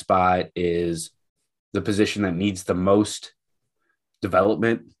 9 spot is the position that needs the most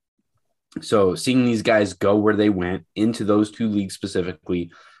development. So seeing these guys go where they went, into those 2 leagues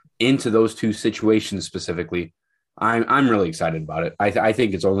specifically, into those 2 situations specifically, I'm really excited about it. I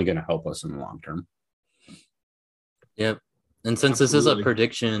think it's only going to help us in the long term. Yep. And since This is a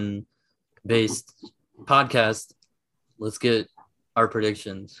prediction-based podcast, let's get our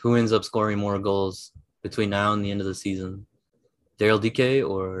predictions. Who ends up scoring more goals between now and the end of the season? Daryl Dike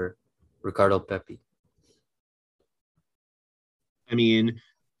or Ricardo Pepi? I mean,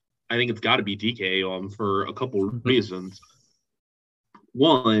 I think it's got to be DK for a couple of reasons.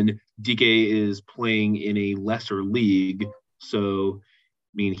 One, DK is playing in a lesser league, so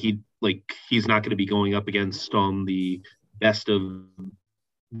I mean he's not going to be going up against the best of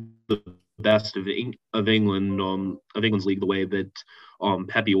England of England's league the way that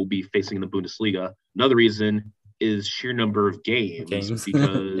Pepi will be facing in the Bundesliga. Another reason is sheer number of games.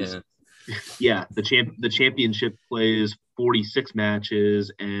 Because the championship plays 46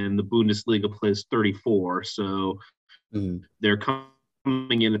 matches and the Bundesliga plays 34, so they're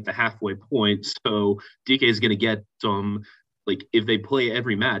coming in at the halfway point. So DK is going to get if they play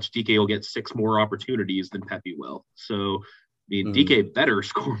every match, DK will get 6 more opportunities than Pepi will. So I mean, DK better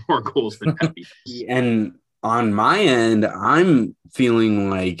score more goals than Pepi. And on my end, I'm feeling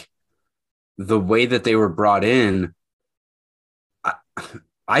like the way that they were brought in,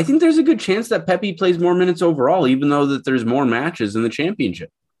 I think there's a good chance that Pepi plays more minutes overall, even though that there's more matches in the championship.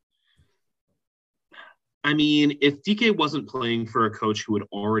 I mean, if DK wasn't playing for a coach who had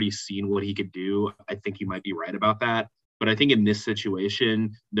already seen what he could do, I think you might be right about that. But I think in this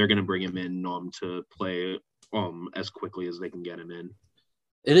situation, they're going to bring him in to play as quickly as they can get him in.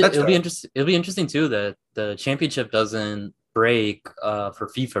 It'll be interesting. It'll be interesting too that the championship doesn't break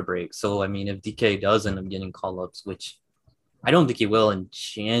for FIFA break. So I mean, if DK does end up getting call ups, which I don't think he will in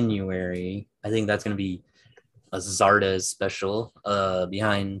January, I think that's going to be a Zardes special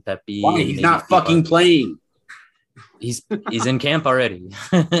behind Pepi. Why? He's not fucking playing. He's in camp already.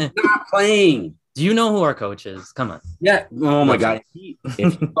 Not playing. Do you know who our coach is? Come on. Yeah. Oh my God. If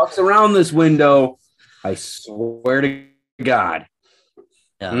he fucks around this window, I swear to God.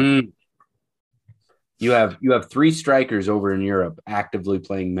 Yeah. You have 3 strikers over in Europe actively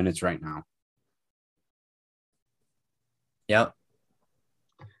playing minutes right now. Yep.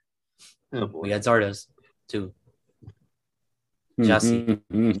 Oh boy. We had Zardes too. Jesse.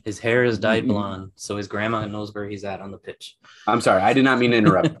 His hair is dyed blonde, so his grandma knows where he's at on the pitch. I'm sorry. I did not mean to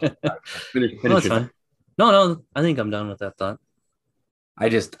interrupt. Finish No, it's it. fine. No, I think I'm done with that thought. I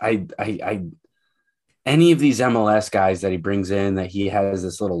any of these MLS guys that he brings in that he has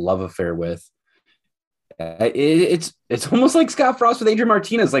this little love affair with, it's almost like Scott Frost with Adrian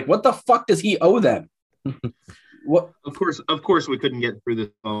Martinez. Like, what the fuck does he owe them? What? Of course, we couldn't get through this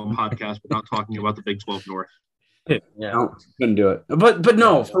podcast without talking about the Big 12 North. Yeah, no, couldn't do it. But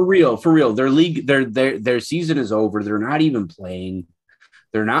no, for real. Their league, their season is over. They're not even playing.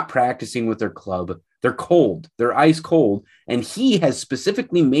 They're not practicing with their club. They're cold. They're ice cold. And he has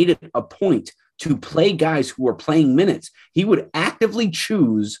specifically made it a point to play guys who are playing minutes. He would actively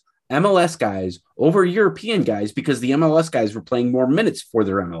choose MLS guys over European guys because the MLS guys were playing more minutes for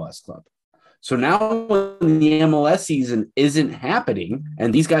their MLS club. So now when the MLS season isn't happening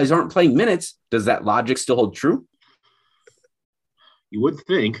and these guys aren't playing minutes, does that logic still hold true? You would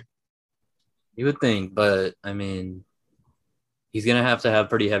think. You would think, but I mean, he's going to have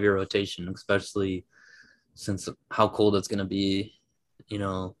pretty heavy rotation, especially since how cold it's going to be,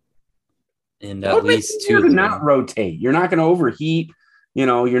 and at least 2 to not rotate. You're not going to overheat.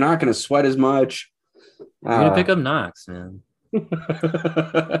 You're not going to sweat as much. You're going to pick up knocks, man.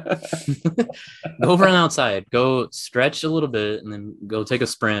 Go run outside. Go stretch a little bit, and then go take a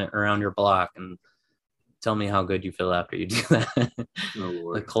sprint around your block and tell me how good you feel after you do that.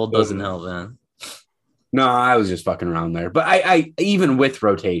 The cold doesn't help, man. No, I was just fucking around there. But I even with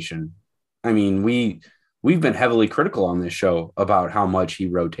rotation, I mean, we've been heavily critical on this show about how much he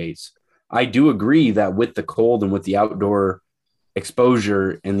rotates. I do agree that with the cold and with the outdoor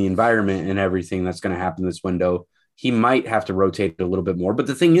exposure and the environment and everything that's going to happen this window, he might have to rotate a little bit more. But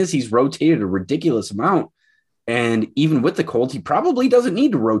the thing is, he's rotated a ridiculous amount. And even with the cold, he probably doesn't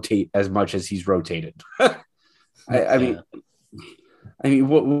need to rotate as much as he's rotated. I mean,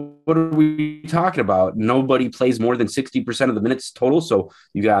 what are we talking about? Nobody plays more than 60% of the minutes total. So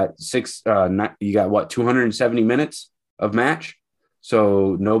you got 270 minutes of match.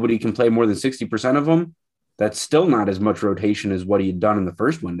 So nobody can play more than 60% of them. That's still not as much rotation as what he had done in the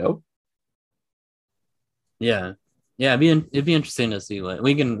first window. Yeah. It'd be interesting to see what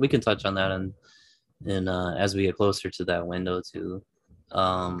we can touch on that and as we get closer to that window too.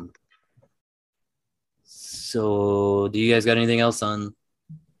 So do you guys got anything else on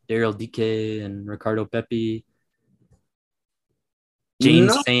Daryl Dike and Ricardo Pepi?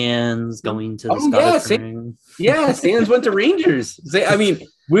 James Sands going to the Scottish Ring. Yeah, Sands went to Rangers. I mean,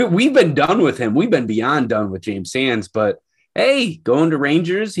 we've been done with him. We've been beyond done with James Sands. But hey, going to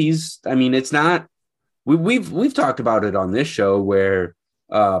Rangers, it's not. We've talked about it on this show where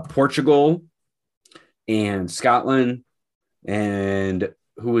Portugal and Scotland and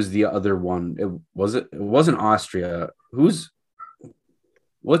who was the other one? It wasn't Austria.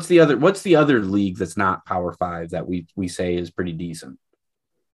 What's the other league that's not Power 5 that we say is pretty decent?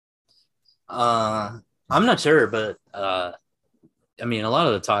 I'm not sure, but I mean, a lot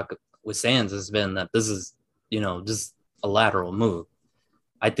of the talk with Sands has been that this is, just a lateral move.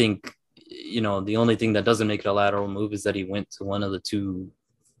 I think, the only thing that doesn't make it a lateral move is that he went to one of the 2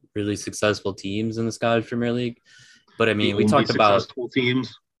 really successful teams in the Scottish Premier League. But I mean, we talked about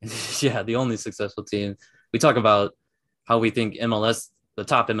teams. Yeah, the only successful team. We talk about how we think the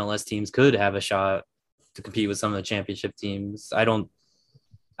top MLS teams could have a shot to compete with some of the championship teams. I don't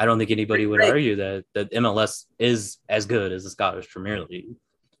think anybody would argue that MLS is as good as the Scottish Premier League.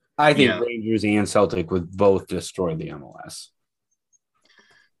 I think Rangers and Celtic would both destroy the MLS.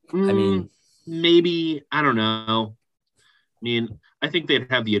 I mean, maybe, I don't know. I mean, I think they'd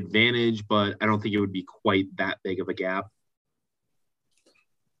have the advantage, but I don't think it would be quite that big of a gap.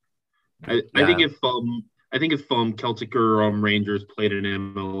 I think if Celtic or Rangers played an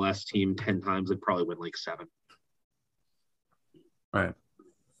MLS team 10 times, they'd probably win like 7. Right.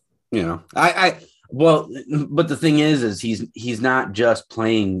 But the thing is he's not just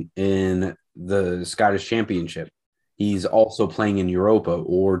playing in the Scottish Championship. He's also playing in Europa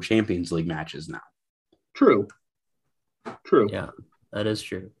or Champions League matches now. True. Yeah, that is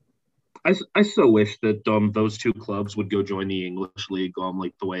true. I so wish that those 2 clubs would go join the English League,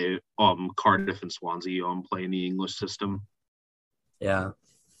 like the way Cardiff and Swansea play in the English system. Yeah.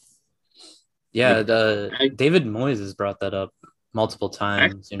 Yeah, David Moyes has brought that up multiple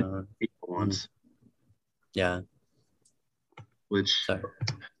times, Once. Yeah. Which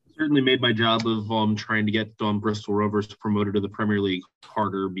certainly made my job of trying to get Bristol Rovers promoted to the Premier League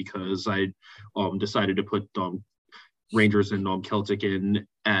harder because I decided to put Rangers and Celtic in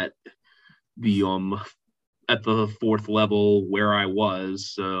at the fourth level where I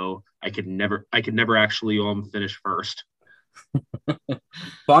was, so I could never actually finish first.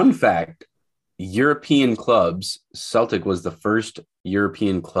 Fun fact: European clubs. Celtic was the first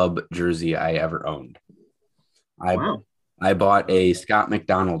European club jersey I ever owned. Wow. I bought a Scott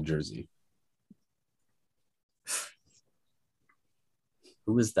McDonald jersey.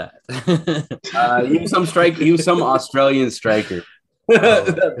 Who is that? He was some Australian striker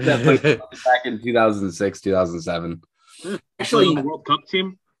that played back in 2006, 2007. Actually, the World Cup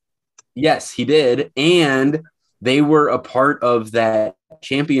team. Yes, he did, and they were a part of that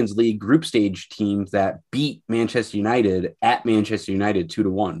Champions League group stage team that beat Manchester United at Manchester United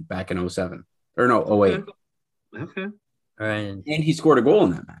 2-1 back in 07 or no 08. Okay. All right. And he scored a goal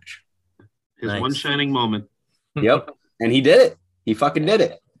in that match. His one shining moment. Yep. And he did it. He fucking did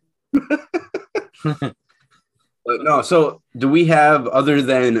it. But no, so do we have, other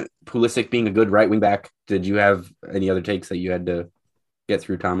than Pulisic being a good right wing back, did you have any other takes that you had to get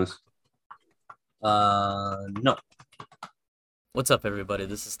through, Thomas? No. What's up, everybody?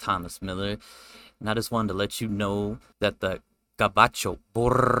 This is Thomas Miller, and I just wanted to let you know that the Gabacho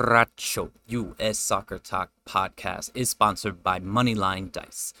Borracho U.S. Soccer Talk podcast is sponsored by Moneyline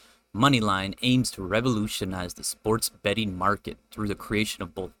Dice. Moneyline aims to revolutionize the sports betting market through the creation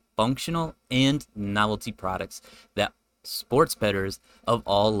of both functional and novelty products that sports bettors of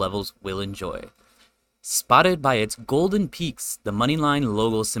all levels will enjoy. Spotted by its golden peaks, the Moneyline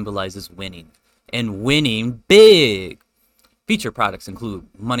logo symbolizes winning, and winning big. Feature products include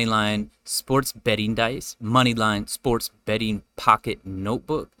Moneyline Sports Betting Dice, Moneyline Sports Betting Pocket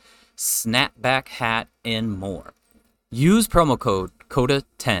Notebook, Snapback Hat, and more. Use promo code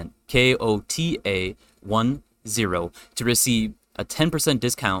COTA10, KOTA10, to receive a 10%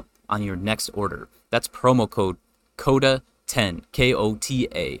 discount on your next order. That's promo code COTA10,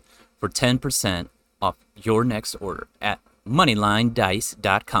 KOTA, for 10% off your next order at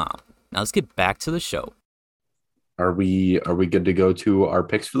moneylinedice.com. Now let's get back to the show. Are we good to go to our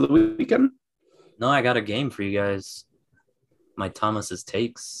picks for the weekend? No, I got a game for you guys. My Thomas's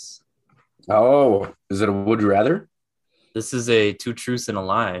takes. Oh, is it a would you rather? This is a two truths and a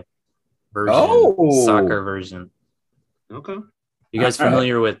lie version. Soccer version. Okay. You guys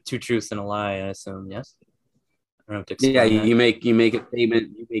familiar with two truths and a lie? I assume, yes. I don't have to explain that. You make a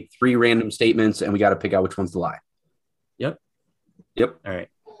statement. You make three random statements, and we got to pick out which one's the lie. Yep. All right.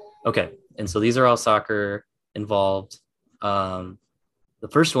 Okay. And so these are all soccer involved. The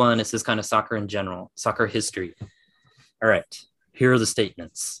first one is just kind of soccer in general, soccer history. All right. Here are the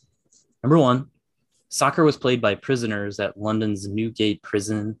statements. Number one, soccer was played by prisoners at London's Newgate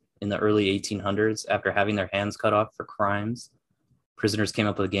prison in the early 1800s after having their hands cut off for crimes. Prisoners came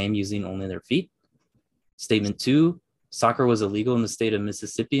up with a game using only their feet. Statement two, soccer was illegal in the state of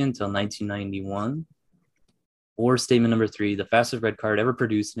Mississippi until 1991. Or statement number three, the fastest red card ever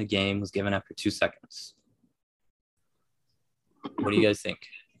produced in a game was given after 2 seconds. What do you guys think?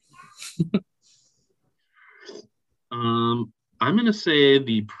 I'm going to say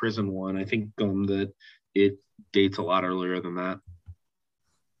the prison one. I think that it dates a lot earlier than that.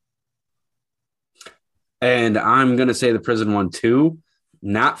 And I'm going to say the prison one too.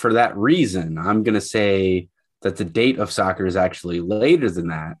 Not for that reason. I'm going to say that the date of soccer is actually later than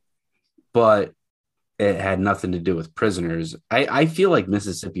that, but it had nothing to do with prisoners. I feel like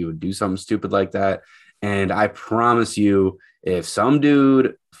Mississippi would do something stupid like that. And I promise you, if some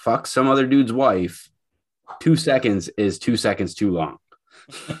dude fucks some other dude's wife, 2 seconds is 2 seconds too long.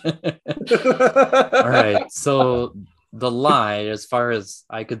 All right. So the lie, as far as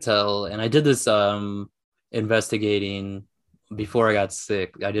I could tell, and I did this investigating before I got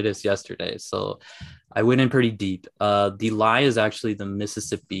sick. I did this yesterday. So I went in pretty deep. The lie is actually the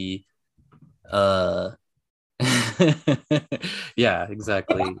Mississippi. Yeah,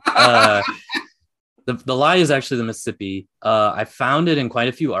 exactly. The lie is actually the Mississippi. I found it in quite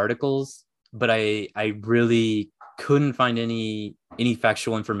a few articles, but I really couldn't find any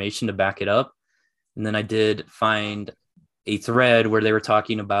factual information to back it up. And then I did find a thread where they were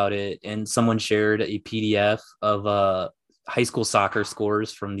talking about it, and someone shared a PDF of high school soccer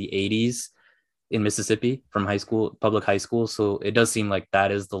scores from the 80s in Mississippi from public high school. So it does seem like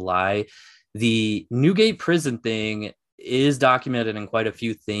that is the lie. The Newgate prison thing is documented in quite a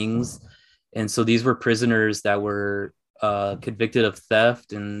few things. And so these were prisoners that were convicted of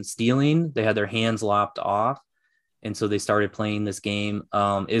theft and stealing. They had their hands lopped off. And so they started playing this game.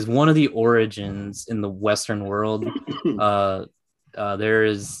 Is one of the origins in the Western world. There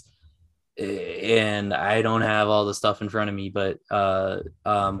is and I don't have all the stuff in front of me, but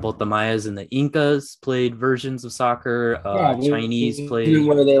both the Mayas and the Incas played versions of soccer. Chinese played.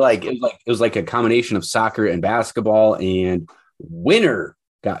 Where they it was like a combination of soccer and basketball, and winner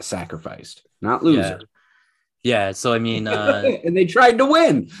got sacrificed, not loser. Yeah. So I mean, and they tried to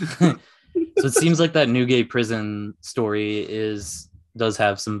win. So it seems like that Newgate prison story does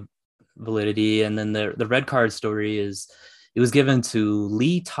have some validity, and then the red card story is it was given to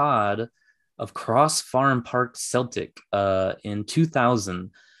Lee Todd of Cross Farm Park Celtic in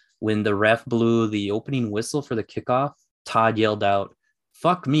 2000 when the ref blew the opening whistle for the kickoff. Todd yelled out,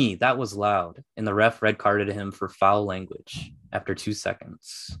 "Fuck me, that was loud," and the ref red carded him for foul language after 2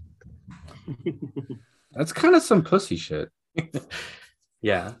 seconds. That's kind of some pussy shit.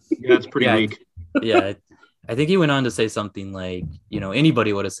 Yeah, it's pretty weak. Yeah, I think he went on to say something like,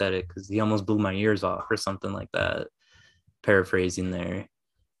 anybody would have said it because he almost blew my ears off or something like that. Paraphrasing there.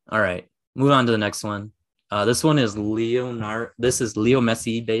 All right, move on to the next one. This one is This is Leo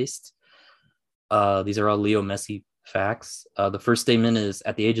Messi based. These are all Leo Messi facts. The first statement is,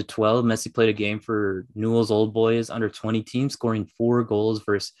 at the age of 12, Messi played a game for Newell's Old Boys under 20 team, scoring 4 goals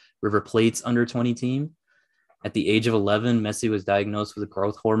versus River Plate's under 20 team. At the age of 11, Messi was diagnosed with a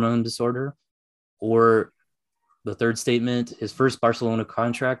growth hormone disorder. Or the third statement, his first Barcelona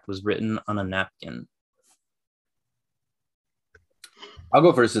contract was written on a napkin. I'll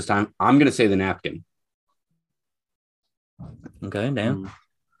go first this time. I'm going to say the napkin. Okay, Dan.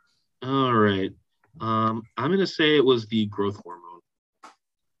 All right. I'm going to say it was the growth hormone.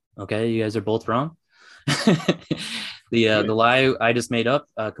 Okay, you guys are both wrong. The lie I just made up,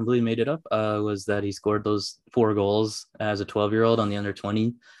 completely made it up, was that he scored those 4 goals as a 12-year-old on the under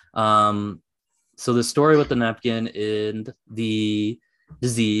 20. So the story with the napkin and the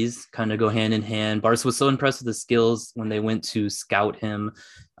disease kind of go hand in hand. Barca was so impressed with his skills when they went to scout him.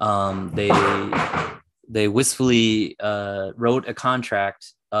 They wistfully wrote a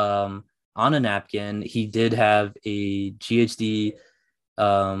contract on a napkin. He did have a GHD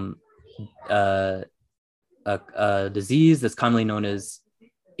a disease that's commonly known as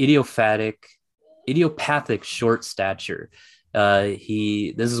idiopathic short stature.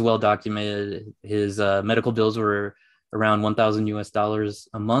 This is well documented. His medical bills were around $1,000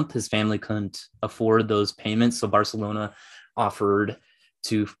 a month. His family couldn't afford those payments, so Barcelona offered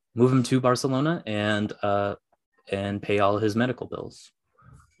to move him to Barcelona and pay all of his medical bills.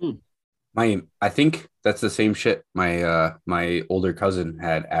 I think that's the same shit my older cousin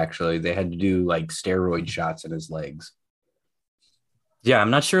had. Actually, they had to do like steroid shots in his legs. Yeah,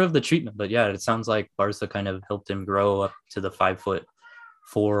 I'm not sure of the treatment, but yeah, it sounds like Barca kind of helped him grow up to the 5'4"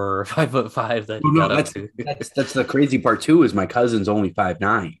 or 5'5" that he got up to. That's the crazy part too. Is my cousin's only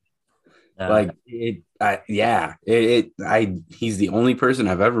 5'9". He's the only person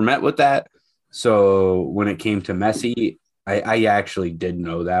I've ever met with that. So when it came to Messi, I actually did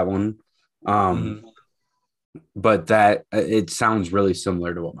know that one. But that it sounds really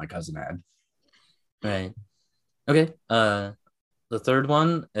similar to what my cousin had. Right. Okay. The third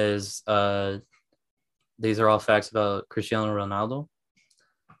one is these are all facts about Cristiano Ronaldo.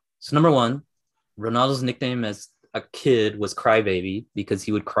 So number 1, Ronaldo's nickname as a kid was Crybaby because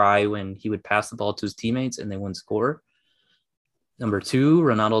he would cry when he would pass the ball to his teammates and they wouldn't score. Number 2,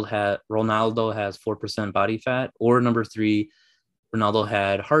 Ronaldo has 4% body fat. Or number 3, Ronaldo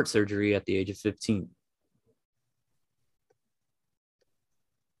had heart surgery at the age of 15.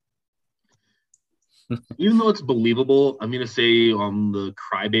 Even though it's believable, I'm going to say on the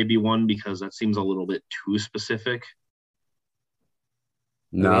Crybaby one because that seems a little bit too specific.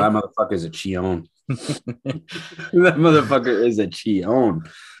 No, that motherfucker is a Chion. That motherfucker is a Chion.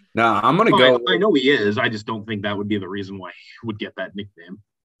 No, I'm going to go. I know he is. I just don't think that would be the reason why he would get that nickname.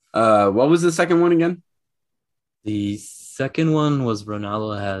 What was the second one again? The second one was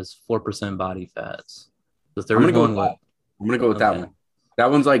Ronaldo has 4% body fats. The third one, I'm going to go with that one.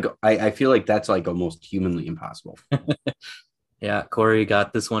 That one's like, I feel like that's like almost humanly impossible. Yeah, Corey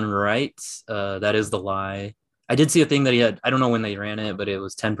got this one right. That is the lie. I did see a thing that he had, I don't know when they ran it, but it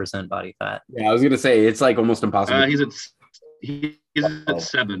was 10% body fat. Yeah, I was going to say, it's like almost impossible. He's at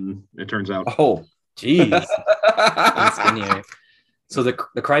 7, it turns out. Oh, jeez. Skinnier. So the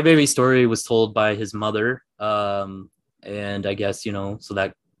Crybaby story was told by his mother. And I guess, so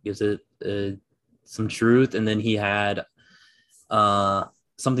that gives it some truth. And then he had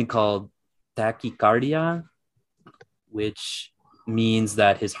something called tachycardia, which means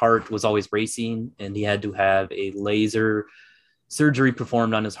that his heart was always racing and he had to have a laser surgery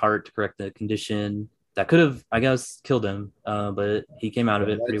performed on his heart to correct the condition that could have, I guess, killed him. But he came out of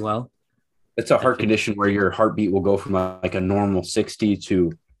it pretty well. It's a heart condition where your heartbeat will go from like a normal 60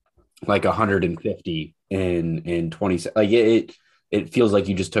 to like 150 in 20. Like it feels like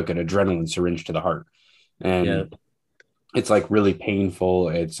you just took an adrenaline syringe to the heart, and Yeah. it's like really painful.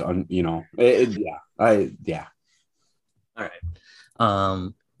 It's yeah. All right.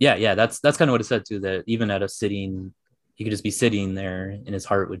 Yeah. That's kind of what it said too. That even at a sitting, he could just be sitting there, and his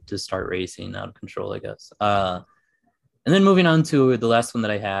heart would just start racing out of control, I guess. And then moving on to the last one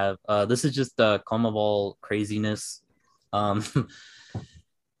that I have. This is just the CONMEBOL craziness.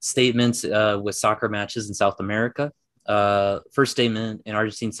 Statements with soccer matches in South America. First statement: an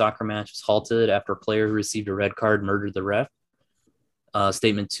Argentine soccer match was halted after a player who received a red card murdered the ref.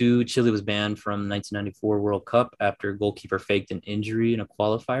 Statement 2: Chile was banned from 1994 World Cup after a goalkeeper faked an injury in a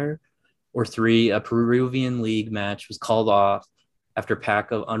qualifier. Or 3: a Peruvian league match was called off after a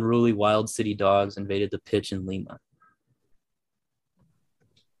pack of unruly wild city dogs invaded the pitch in Lima.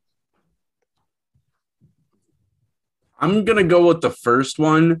 I'm gonna go with the first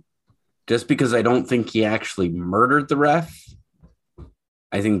one, just because I don't think he actually murdered the ref.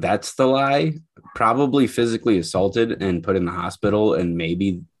 I think that's the lie. Probably physically assaulted and put in the hospital, and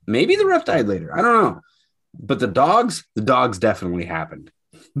maybe the ref died later. I don't know. But the dogs definitely happened.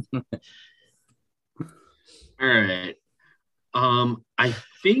 All right. I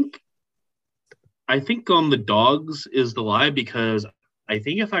think the dogs is the lie, because I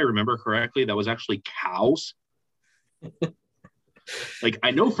think if I remember correctly, that was actually cows. Like,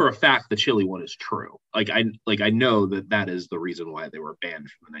 I know for a fact the Chile one is true. I know that is the reason why they were banned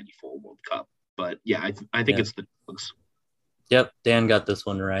from the '94 World Cup. But yeah, I think it's the dogs. Yep, Dan got this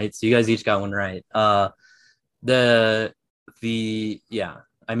one right. So you guys each got one right. I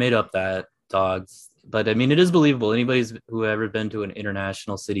made up that dogs, but I mean, it is believable. Anybody's who ever been to an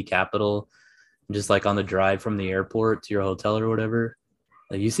international city capital, just like on the drive from the airport to your hotel or whatever,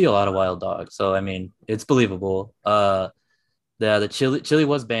 like you see a lot of wild dogs. So I mean, it's believable. The Chile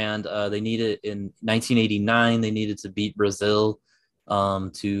was banned. They needed in 1989. They needed to beat Brazil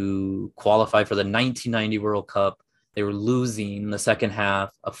to qualify for the 1990 World Cup. They were losing the second half.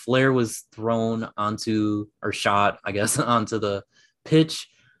 A flare was thrown shot, I guess, onto the pitch.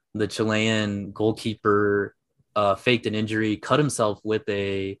 The Chilean goalkeeper faked an injury, cut himself with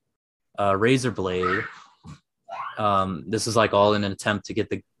a razor blade. This is like all in an attempt to get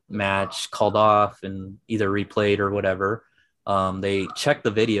the match called off and either replayed or whatever. They checked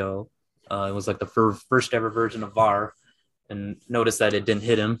the video. It was like the first ever version of VAR, and noticed that it didn't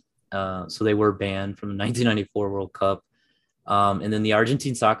hit him. So they were banned from the 1994 World Cup. And then the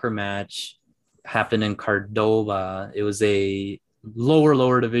Argentine soccer match happened in Cordoba. It was a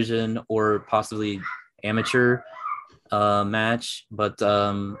lower division or possibly amateur match, but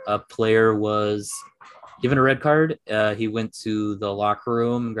a player was given a red card. He went to the locker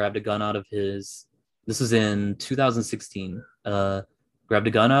room and grabbed a gun out of his. This was in 2016. Grabbed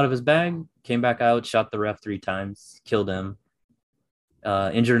a gun out of his bag, came back out, shot the ref 3 times, killed him.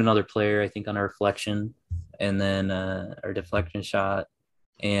 Injured another player, I think, on a reflection, and then our deflection shot.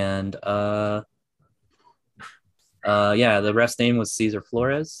 And the ref's name was Cesar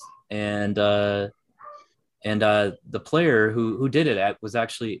Flores, and the player who did it was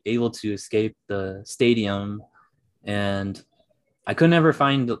actually able to escape the stadium, and I could never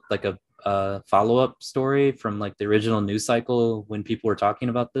find like a follow-up story from like the original news cycle when people were talking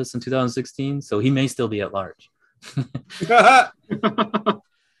about this in 2016. So he may still be at large. Yeah.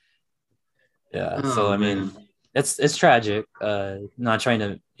 So I mean, it's tragic. Not trying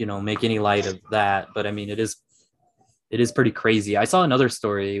to make any light of that, but I mean it is pretty crazy. I saw another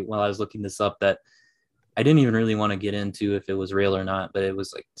story while I was looking this up that I didn't even really want to get into if it was real or not, but it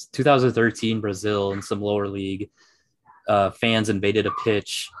was like 2013 Brazil in some lower league. Fans invaded a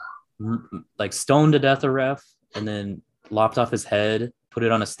pitch, like stoned to death a ref, and then lopped off his head, put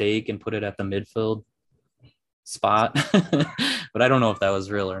it on a stake, and put it at the midfield spot. But I don't know if that was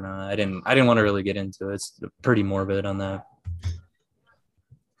real or not. I didn't want to really get into it. It's pretty morbid on that.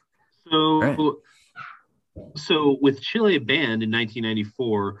 So with Chile banned in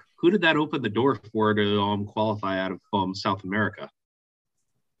 1994, who did that open the door for to qualify out of South America?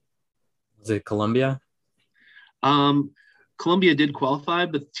 Was it Colombia? Colombia did qualify,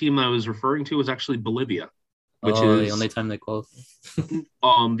 but the team I was referring to was actually Bolivia, which is the only time they qualified.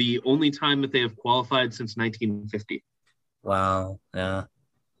 The only time that they have qualified since 1950. Wow. Yeah.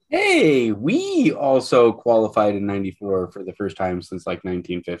 Hey, we also qualified in 94 for the first time since like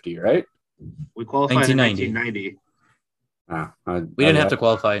 1950, right? We qualified in 1990. We didn't have to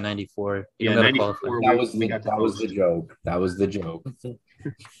qualify in 94. Yeah, 94. That was the joke. That was the joke.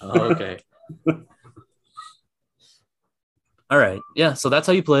 Oh, okay. All right. Yeah. So that's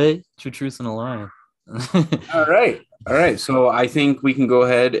how you play Two Truths and a Lie. All right. All right. So I think we can go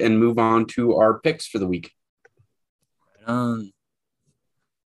ahead and move on to our picks for the week.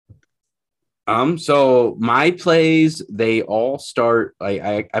 So my plays, they all start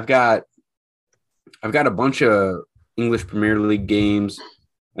I've got a bunch of English Premier League games,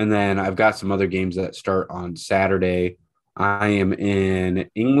 and then I've got some other games that start on Saturday. I am in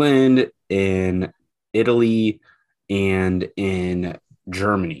England, in Italy, and in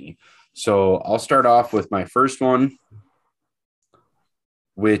Germany. So I'll start off with my first one,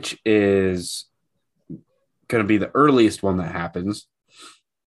 which is going to be the earliest one that happens,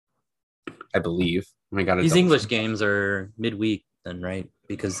 I believe. These English games are midweek then, right?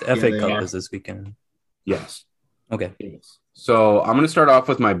 Because FA Cup is this weekend. Yes. Okay. So I'm going to start off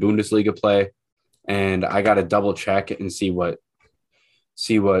with my Bundesliga play, and I got to double check and see what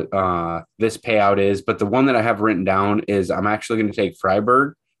this payout is. But the one that I have written down is I'm actually going to take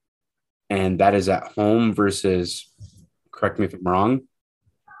Freiburg, and that is at home versus, correct me if I'm wrong,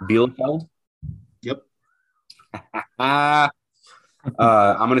 Bielefeld. Yep. I'm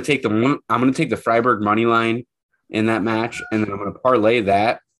going to take the Freiburg money line in that match, and then I'm going to parlay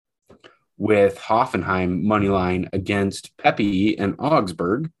that with Hoffenheim money line against Pepe and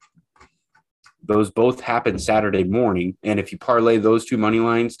Augsburg. Those both happen Saturday morning, and if you parlay those two money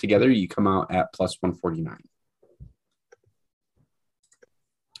lines together, you come out at plus 149.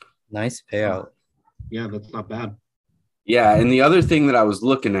 Nice payout. Yeah, that's not bad. Yeah, and the other thing that I was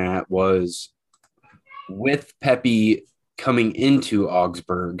looking at was with Pepe coming into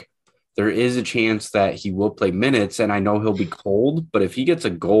Augsburg, there is a chance that he will play minutes, and I know he'll be cold, but if he gets a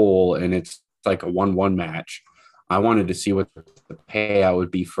goal and it's like a 1-1 match, I wanted to see what the payout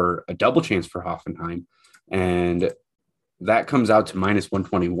would be for a double chance for Hoffenheim, and that comes out to minus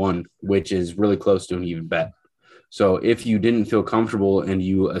 121, which is really close to an even bet. So if you didn't feel comfortable and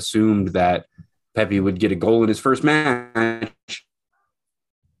you assumed that Pepe would get a goal in his first match,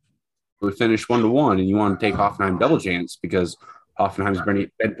 would finish 1-1, and you want to take Hoffenheim double chance because Hoffenheim's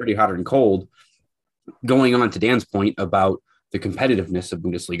been pretty hot and cold. Going on to Dan's point about the competitiveness of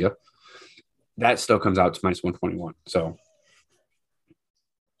Bundesliga, that still comes out to minus 121. So,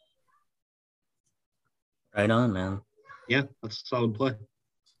 right on, man. Yeah, that's a solid play.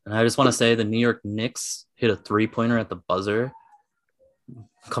 And I just want to say the New York Knicks hit a 3-pointer at the buzzer,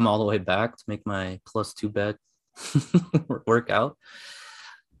 come all the way back to make my +2 bet work out.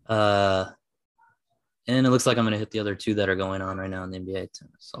 And it looks like I'm going to hit the other two that are going on right now in the NBA too.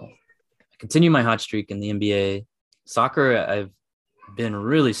 So I continue my hot streak in the NBA. Soccer, I've been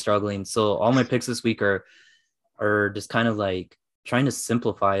really struggling. So all my picks this week are just kind of like trying to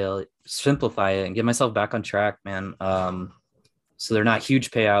simplify it and get myself back on track, man. So they're not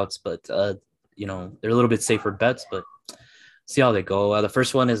huge payouts, but they're a little bit safer bets, but see how they go. The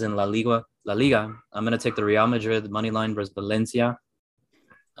first one is in La Liga. I'm going to take the Real Madrid money line versus Valencia.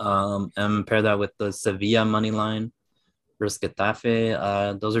 And pair that with the Sevilla money line versus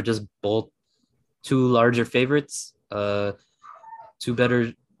Getafe. Those are just both two larger favorites, two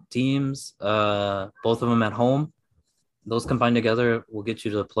better teams, both of them at home. Those combined together will get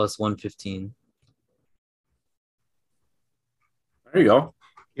you to plus 115. There you go.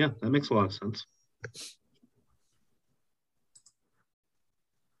 Yeah, that makes a lot of sense.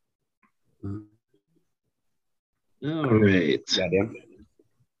 All right. Yeah, Dan.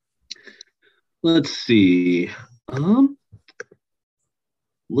 Let's see.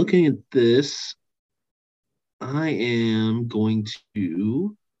 Looking at this, I am going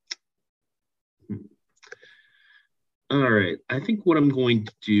to. All right. I think what I'm going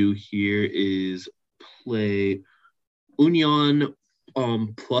to do here is play Union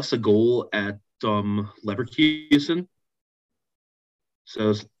plus a goal at Leverkusen.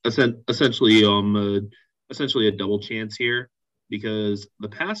 So essentially a double chance here, because the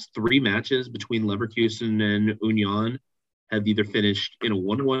past three matches between Leverkusen and Union have either finished in a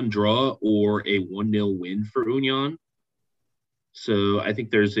 1-1 draw or a 1-0 win for Union. So I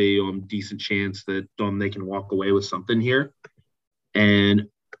think there's a decent chance that they can walk away with something here. And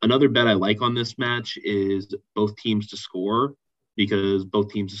another bet I like on this match is both teams to score, because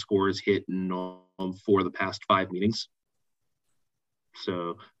both teams to score is hit in 4 of the past 5 meetings.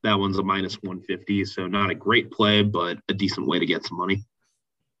 So that one's a minus 150. So not a great play, but a decent way to get some money.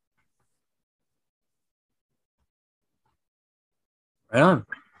 Right on.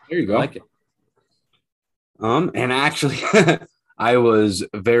 There you go. I like it. And actually, I was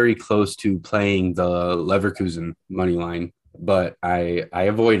very close to playing the Leverkusen money line, but I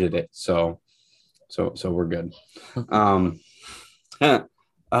avoided it. So we're good.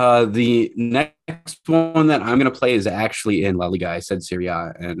 The next one that I'm going to play is actually in La Liga. I said Serie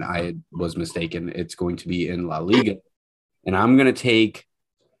A, and I was mistaken. It's going to be in La Liga. And I'm going to take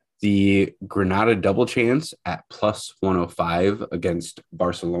the Granada double chance at plus 105 against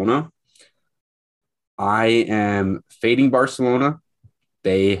Barcelona. I am fading Barcelona.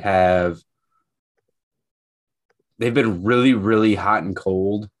 They've been really, really hot and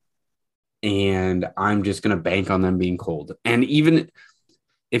cold, and I'm just going to bank on them being cold. And even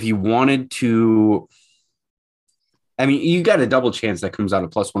if you wanted to, I mean, you got a double chance that comes out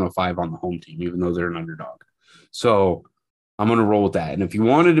at plus 105 on the home team, even though they're an underdog. So I'm going to roll with that. And if you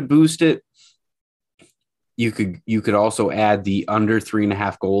wanted to boost it, you could also add the under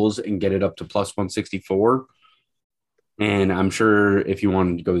 3.5 goals and get it up to plus 164. And I'm sure if you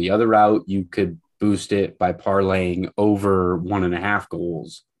wanted to go the other route, you could boost it by parlaying over 1.5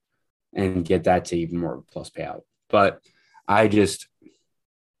 goals and get that to even more plus payout. But I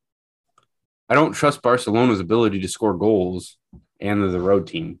don't trust Barcelona's ability to score goals, and they're the road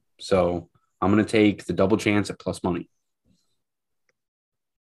team. So I'm going to take the double chance at plus money.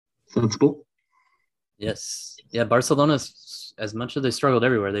 Sensible. Yes. Yeah, Barcelona's, as much as they struggled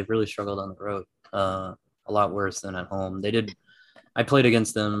everywhere, they've really struggled on the road. A lot worse than at home. I played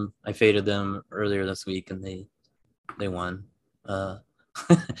against them. I faded them earlier this week, and they won.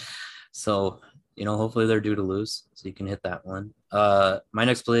 So, hopefully they're due to lose, so you can hit that one. My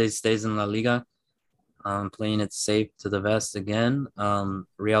next play stays in La Liga. I'm playing it safe to the vest again.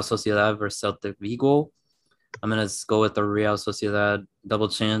 Real Sociedad versus Celta Vigo. I'm going to go with the Real Sociedad double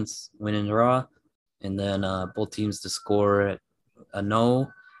chance, win and draw. And then both teams to score at a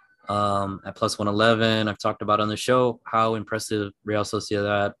no at plus 111. I've talked about on the show how impressive Real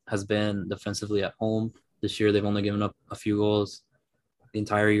Sociedad has been defensively at home. This year, they've only given up a few goals the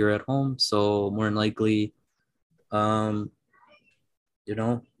entire year at home. So more than likely, they'll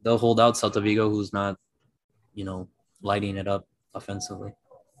hold out Celta Vigo, who's not, lighting it up offensively.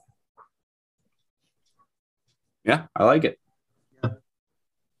 Yeah, I like it.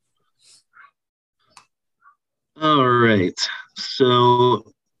 All right.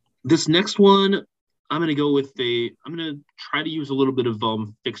 So this next one, I'm going to go with I'm going to try to use a little bit of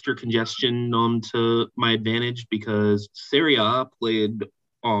fixture congestion to my advantage because Serie A played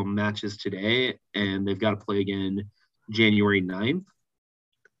matches today and they've got to play again January 9th.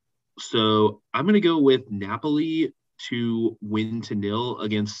 So I'm going to go with Napoli to win 2-0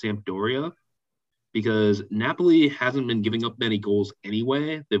 against Sampdoria because Napoli hasn't been giving up many goals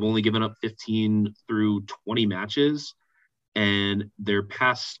anyway. They've only given up 15 through 20 matches, and their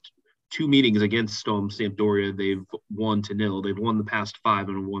past 2 meetings against Sampdoria, they've won 2-0. They've won the past 5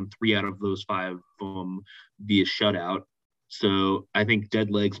 and won 3 out of those 5 via shutout. So I think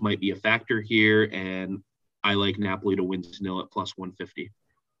dead legs might be a factor here, and I like Napoli to win 2-0 at plus 150.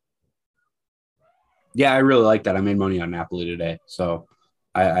 Yeah, I really like that. I made money on Napoli today, so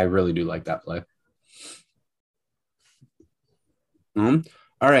I really do like that play. All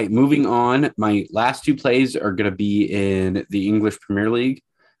right, moving on. My last 2 plays are going to be in the English Premier League,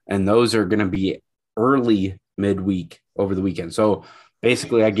 and those are going to be early midweek over the weekend. So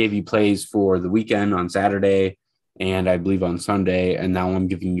basically, I gave you plays for the weekend on Saturday and I believe on Sunday, and now I'm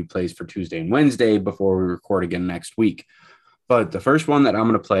giving you plays for Tuesday and Wednesday before we record again next week. But the first one that I'm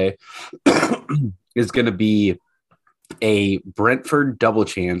going to play is going to be a Brentford double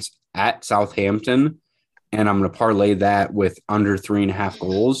chance at Southampton, and I'm going to parlay that with under 3.5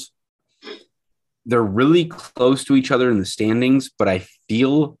 goals. They're really close to each other in the standings, but I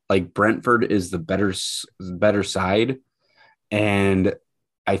feel like Brentford is the better side, and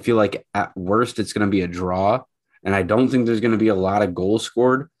I feel like at worst it's going to be a draw, and I don't think there's going to be a lot of goals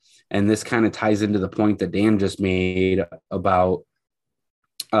scored. And this kind of ties into the point that Dan just made about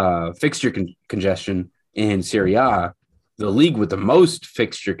fixture congestion in Serie A. The league with the most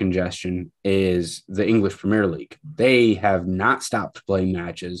fixture congestion is the English Premier League. They have not stopped playing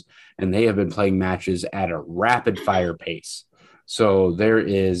matches, and they have been playing matches at a rapid-fire pace. So there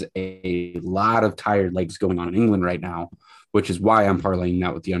is a lot of tired legs going on in England right now, which is why I'm parlaying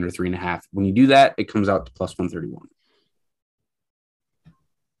that with the under 3.5. When you do that, it comes out to plus 131.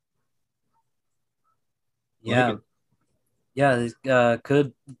 Yeah, it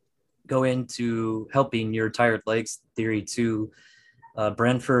could go into helping your tired legs theory too.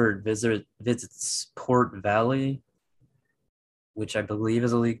 Brentford visits Port Valley, which I believe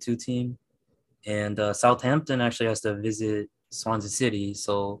is a League Two team, and Southampton actually has to visit Swansea City,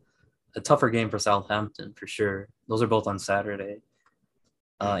 so a tougher game for Southampton for sure. Those are both on Saturday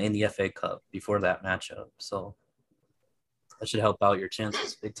in the FA Cup before that matchup, so that should help out your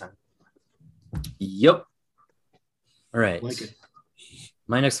chances big time. Yep. All right. Like it.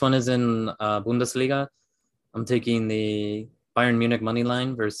 My next one is in Bundesliga. I'm taking the Bayern Munich money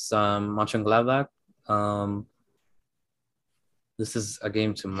line versus Mönchengladbach. This is a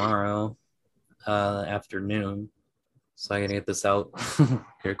game tomorrow afternoon, so I gotta get this out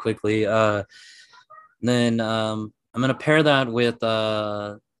here quickly. Then I'm gonna pair that with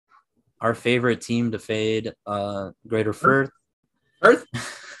our favorite team to fade, Greater Firth. Firth?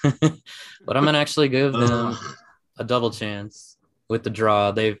 But I'm gonna actually give them a double chance with the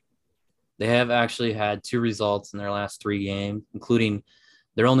draw. They have actually had 2 results in their last 3 games, including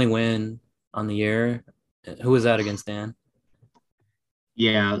their only win on the year. Who was that against, Dan?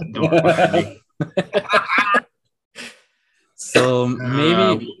 Yeah, don't question me. So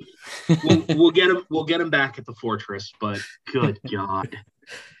maybe we'll get him. We'll get him back at the Fortress. But good God.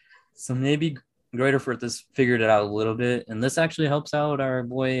 So maybe Greater Firth has figured it out a little bit, and this actually helps out our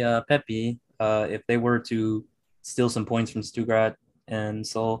boy Pepe if they were to steal some points from Stuttgart. And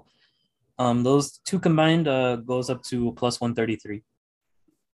so those 2 combined goes up to plus 133.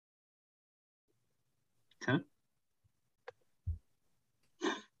 Okay.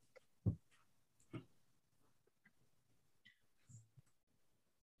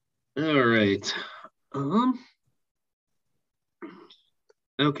 All right.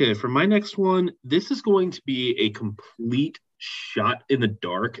 Okay, for my next one, this is going to be a complete shot in the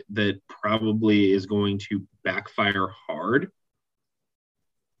dark that probably is going to backfire hard.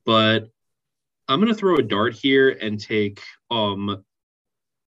 But I'm going to throw a dart here and take Mönchengladbach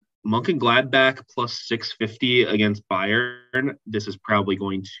plus 650 against Bayern. This is probably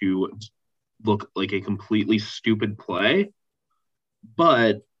going to look like a completely stupid play.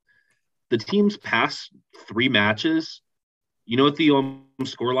 But the team's past 3 matches, you know what the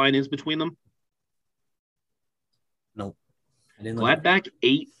score line is between them? Nope. Gladbach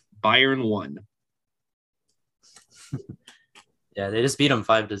 8, Bayern 1. Yeah, they just beat them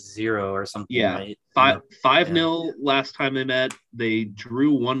 5-0 or something. Yeah, right? 5-0 last time they met. They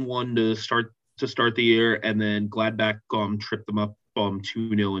drew 1-1 to start the year, and then Gladbach tripped them up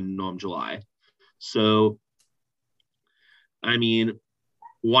 2-0 in July. So, I mean,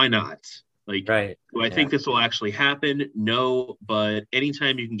 why not? Like, right. Do I think this will actually happen? No, but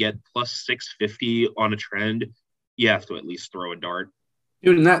anytime you can get plus 650 on a trend, you have to at least throw a dart.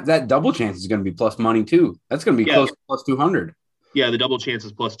 Dude, and that double chance is going to be plus money too. That's going to be close to plus 200. Yeah, the double chance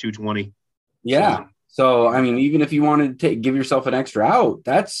is plus 220. Yeah. So, I mean, even if you wanted to give yourself an extra out,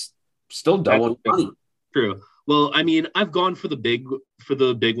 that's still double money. True. Well, I mean, I've gone for the big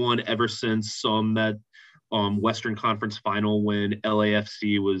one ever since that Western Conference final when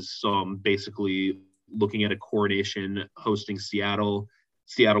LAFC was basically looking at a coronation hosting Seattle.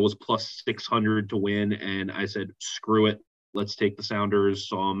 Seattle was plus 600 to win, and I said, screw it. Let's take the Sounders,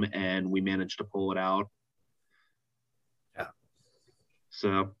 and we managed to pull it out. Yeah.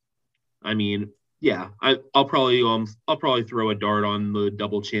 So, I mean, yeah, I'll probably throw a dart on the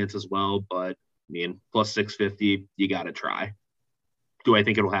double chance as well, but I mean, plus 650, you got to try. Do I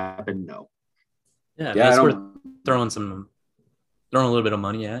think it'll happen? No. Yeah, it's worth throwing a little bit of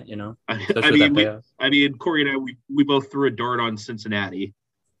money at, you know. I mean, Corey and I, we both threw a dart on Cincinnati.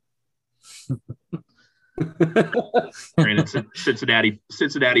 Granted, Cincinnati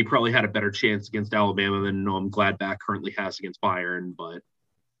probably had a better chance against Alabama than Gladbach currently has against Bayern, but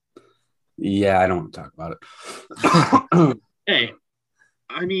yeah, I don't want to talk about it. Hey,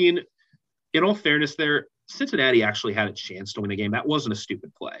 I mean, in all fairness, Cincinnati actually had a chance to win the game. That wasn't a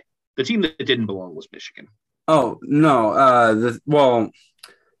stupid play. The team that didn't belong was Michigan. Oh no,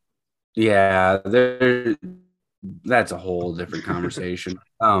 that's a whole different conversation.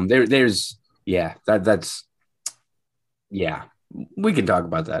 We can talk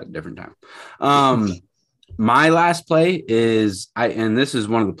about that at a different time. My last play is this is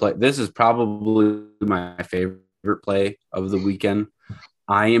probably my favorite play of the weekend.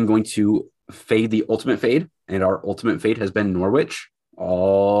 I am going to fade the ultimate fade, and our ultimate fade has been Norwich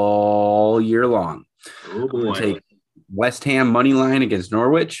all year long. Oh boy. I'm going to take West Ham money line against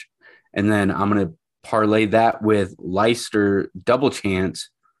Norwich, and then I'm going to parlay that with Leicester double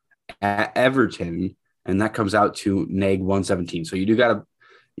chance at Everton, and that comes out to neg 117. So you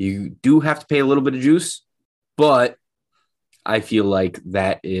do have to pay a little bit of juice, but I feel like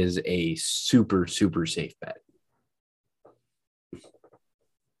that is a super, super safe bet.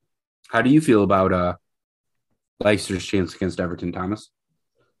 How do you feel about Leicester's chance against Everton, Thomas?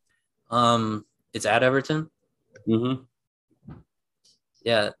 It's at Everton. Mm-hmm.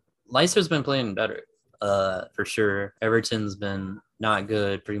 Yeah, Leicester's been playing better, for sure. Everton's been not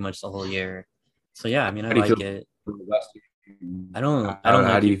good pretty much the whole year. So yeah, I mean, I like it. I don't.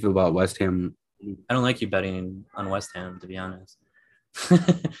 How do you feel about West Ham? I don't like you betting on West Ham, to be honest.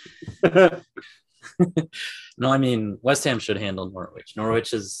 No, I mean, West Ham should handle Norwich.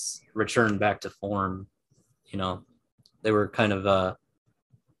 Norwich has returned back to form. You know, they were kind of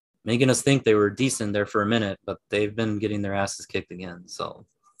making us think they were decent there for a minute, but they've been getting their asses kicked again. So,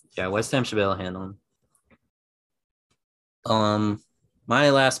 yeah, West Ham should be able to handle them. My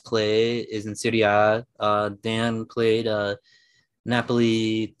last play is in Serie A. Dan played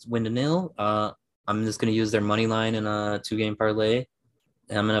Napoli win to nil. I'm just going to use their money line in a 2-game parlay.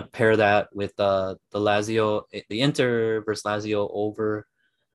 And I'm going to pair that with the Lazio, the Inter versus Lazio over.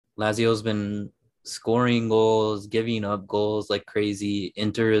 Lazio's been scoring goals, giving up goals like crazy.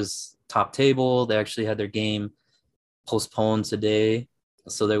 Inter is top table. They actually had their game postponed today,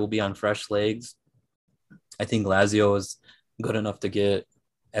 so they will be on fresh legs. I think Lazio is good enough to get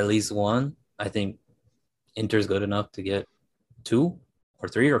at least one. I think Inter's good enough to get 2 or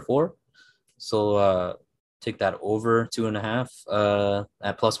 3 or 4. So take that over 2.5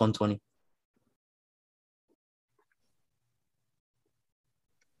 at plus 120.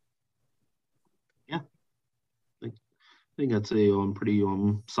 Yeah, I think that's a pretty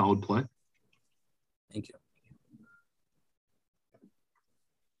solid play. Thank you.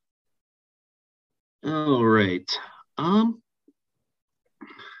 All right. Let's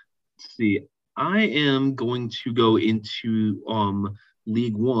see. I am going to go into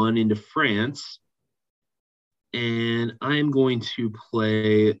League One, into France, and I am going to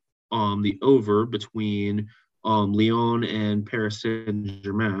play the over between Lyon and Paris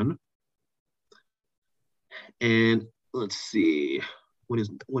Saint-Germain. And let's see, what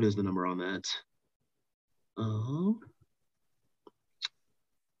is the number on that?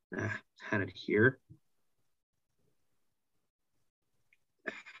 Had it here.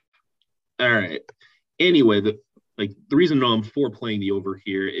 All right. Anyway, the reason I'm for playing the over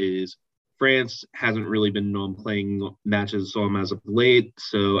here is France hasn't really been playing matches as of late,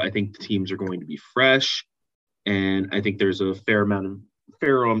 so I think the teams are going to be fresh, and I think there's a fair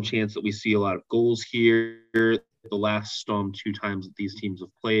chance that we see a lot of goals here. The last 2 times that these teams have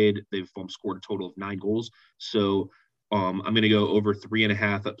played, they've scored a total of 9 goals. So I'm going to go over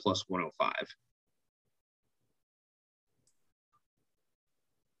 3.5 at plus 105.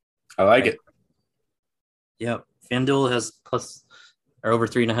 I like it. Yep. FanDuel has over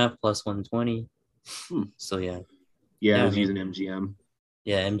 3.5 plus 120. So yeah. Yeah, I was using MGM.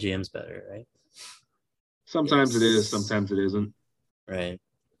 Yeah, MGM's better, right? Sometimes it is, sometimes it isn't. Right.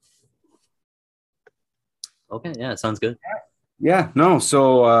 Okay, yeah, it sounds good. Yeah, no.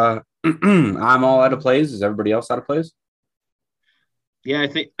 So I'm all out of plays. Is everybody else out of plays? Yeah,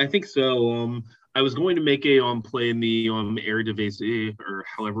 I think so. I was going to make a play in the Eredivisie, or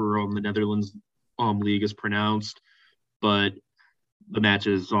however the Netherlands league is pronounced, but the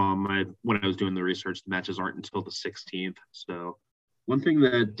matches when I was doing the research, the matches aren't until the 16th. So one thing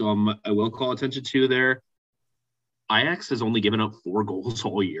that I will call attention to there, Ajax has only given up 4 goals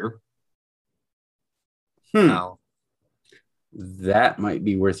all year. Wow. That might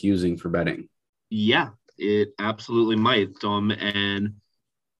be worth using for betting. Yeah, it absolutely might. And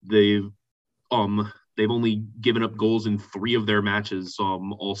they've only given up goals in 3 of their matches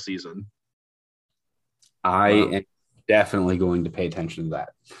all season. I am definitely going to pay attention to that.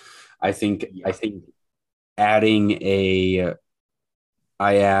 I think adding a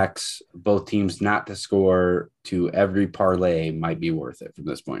Ajax, both teams not to score, to every parlay might be worth it from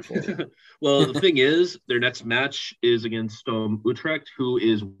this point forward. Well, the thing is, their next match is against Utrecht, who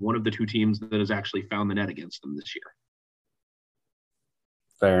is one of the 2 teams that has actually found the net against them this year.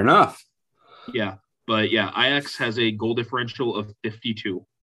 Fair enough. Yeah, but yeah, Ajax has a goal differential of 52.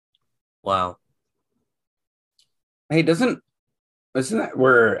 Wow. Hey, isn't that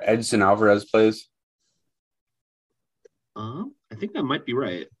where Edson Alvarez plays? I think that might be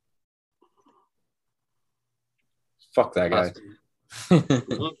right. Fuck that guy.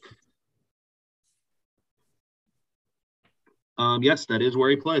 Look. Yes, that is where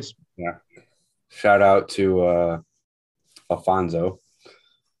he plays. Yeah. Shout out to Alfonso,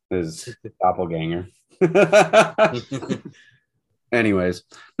 his doppelganger. Anyways,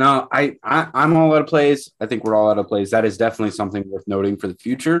 no, I'm all out of plays. I think we're all out of plays. That is definitely something worth noting for the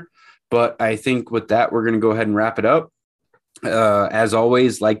future. But I think with that, we're going to go ahead and wrap it up. As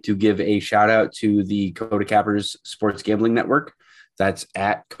always, like to give a shout out to the Coda Cappers Sports Gambling Network. That's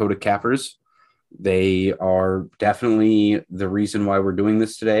at Coda Cappers. They are definitely the reason why we're doing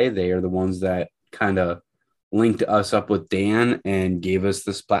this today. They are the ones that kind of linked us up with Dan and gave us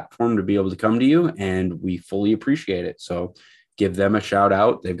this platform to be able to come to you, and we fully appreciate it. So give them a shout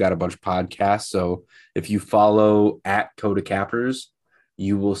out. They've got a bunch of podcasts. So if you follow at Coda Cappers,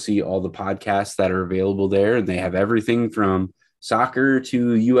 you will see all the podcasts that are available there. And they have everything from soccer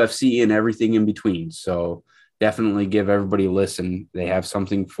to UFC and everything in between. So definitely give everybody a listen. They have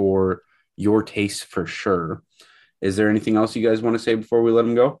something for your taste for sure. Is there anything else you guys want to say before we let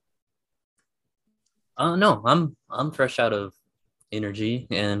them go? No, I'm fresh out of energy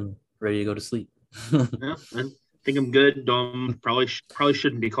and ready to go to sleep. Yeah, I think I'm good. Probably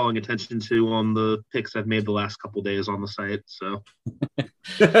shouldn't be calling attention to the picks I've made the last couple days on the site. So,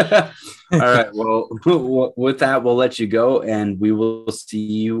 all right. Well, with that, we'll let you go, and we will see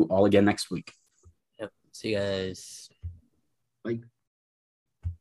you all again next week. Yep. See you guys. Bye.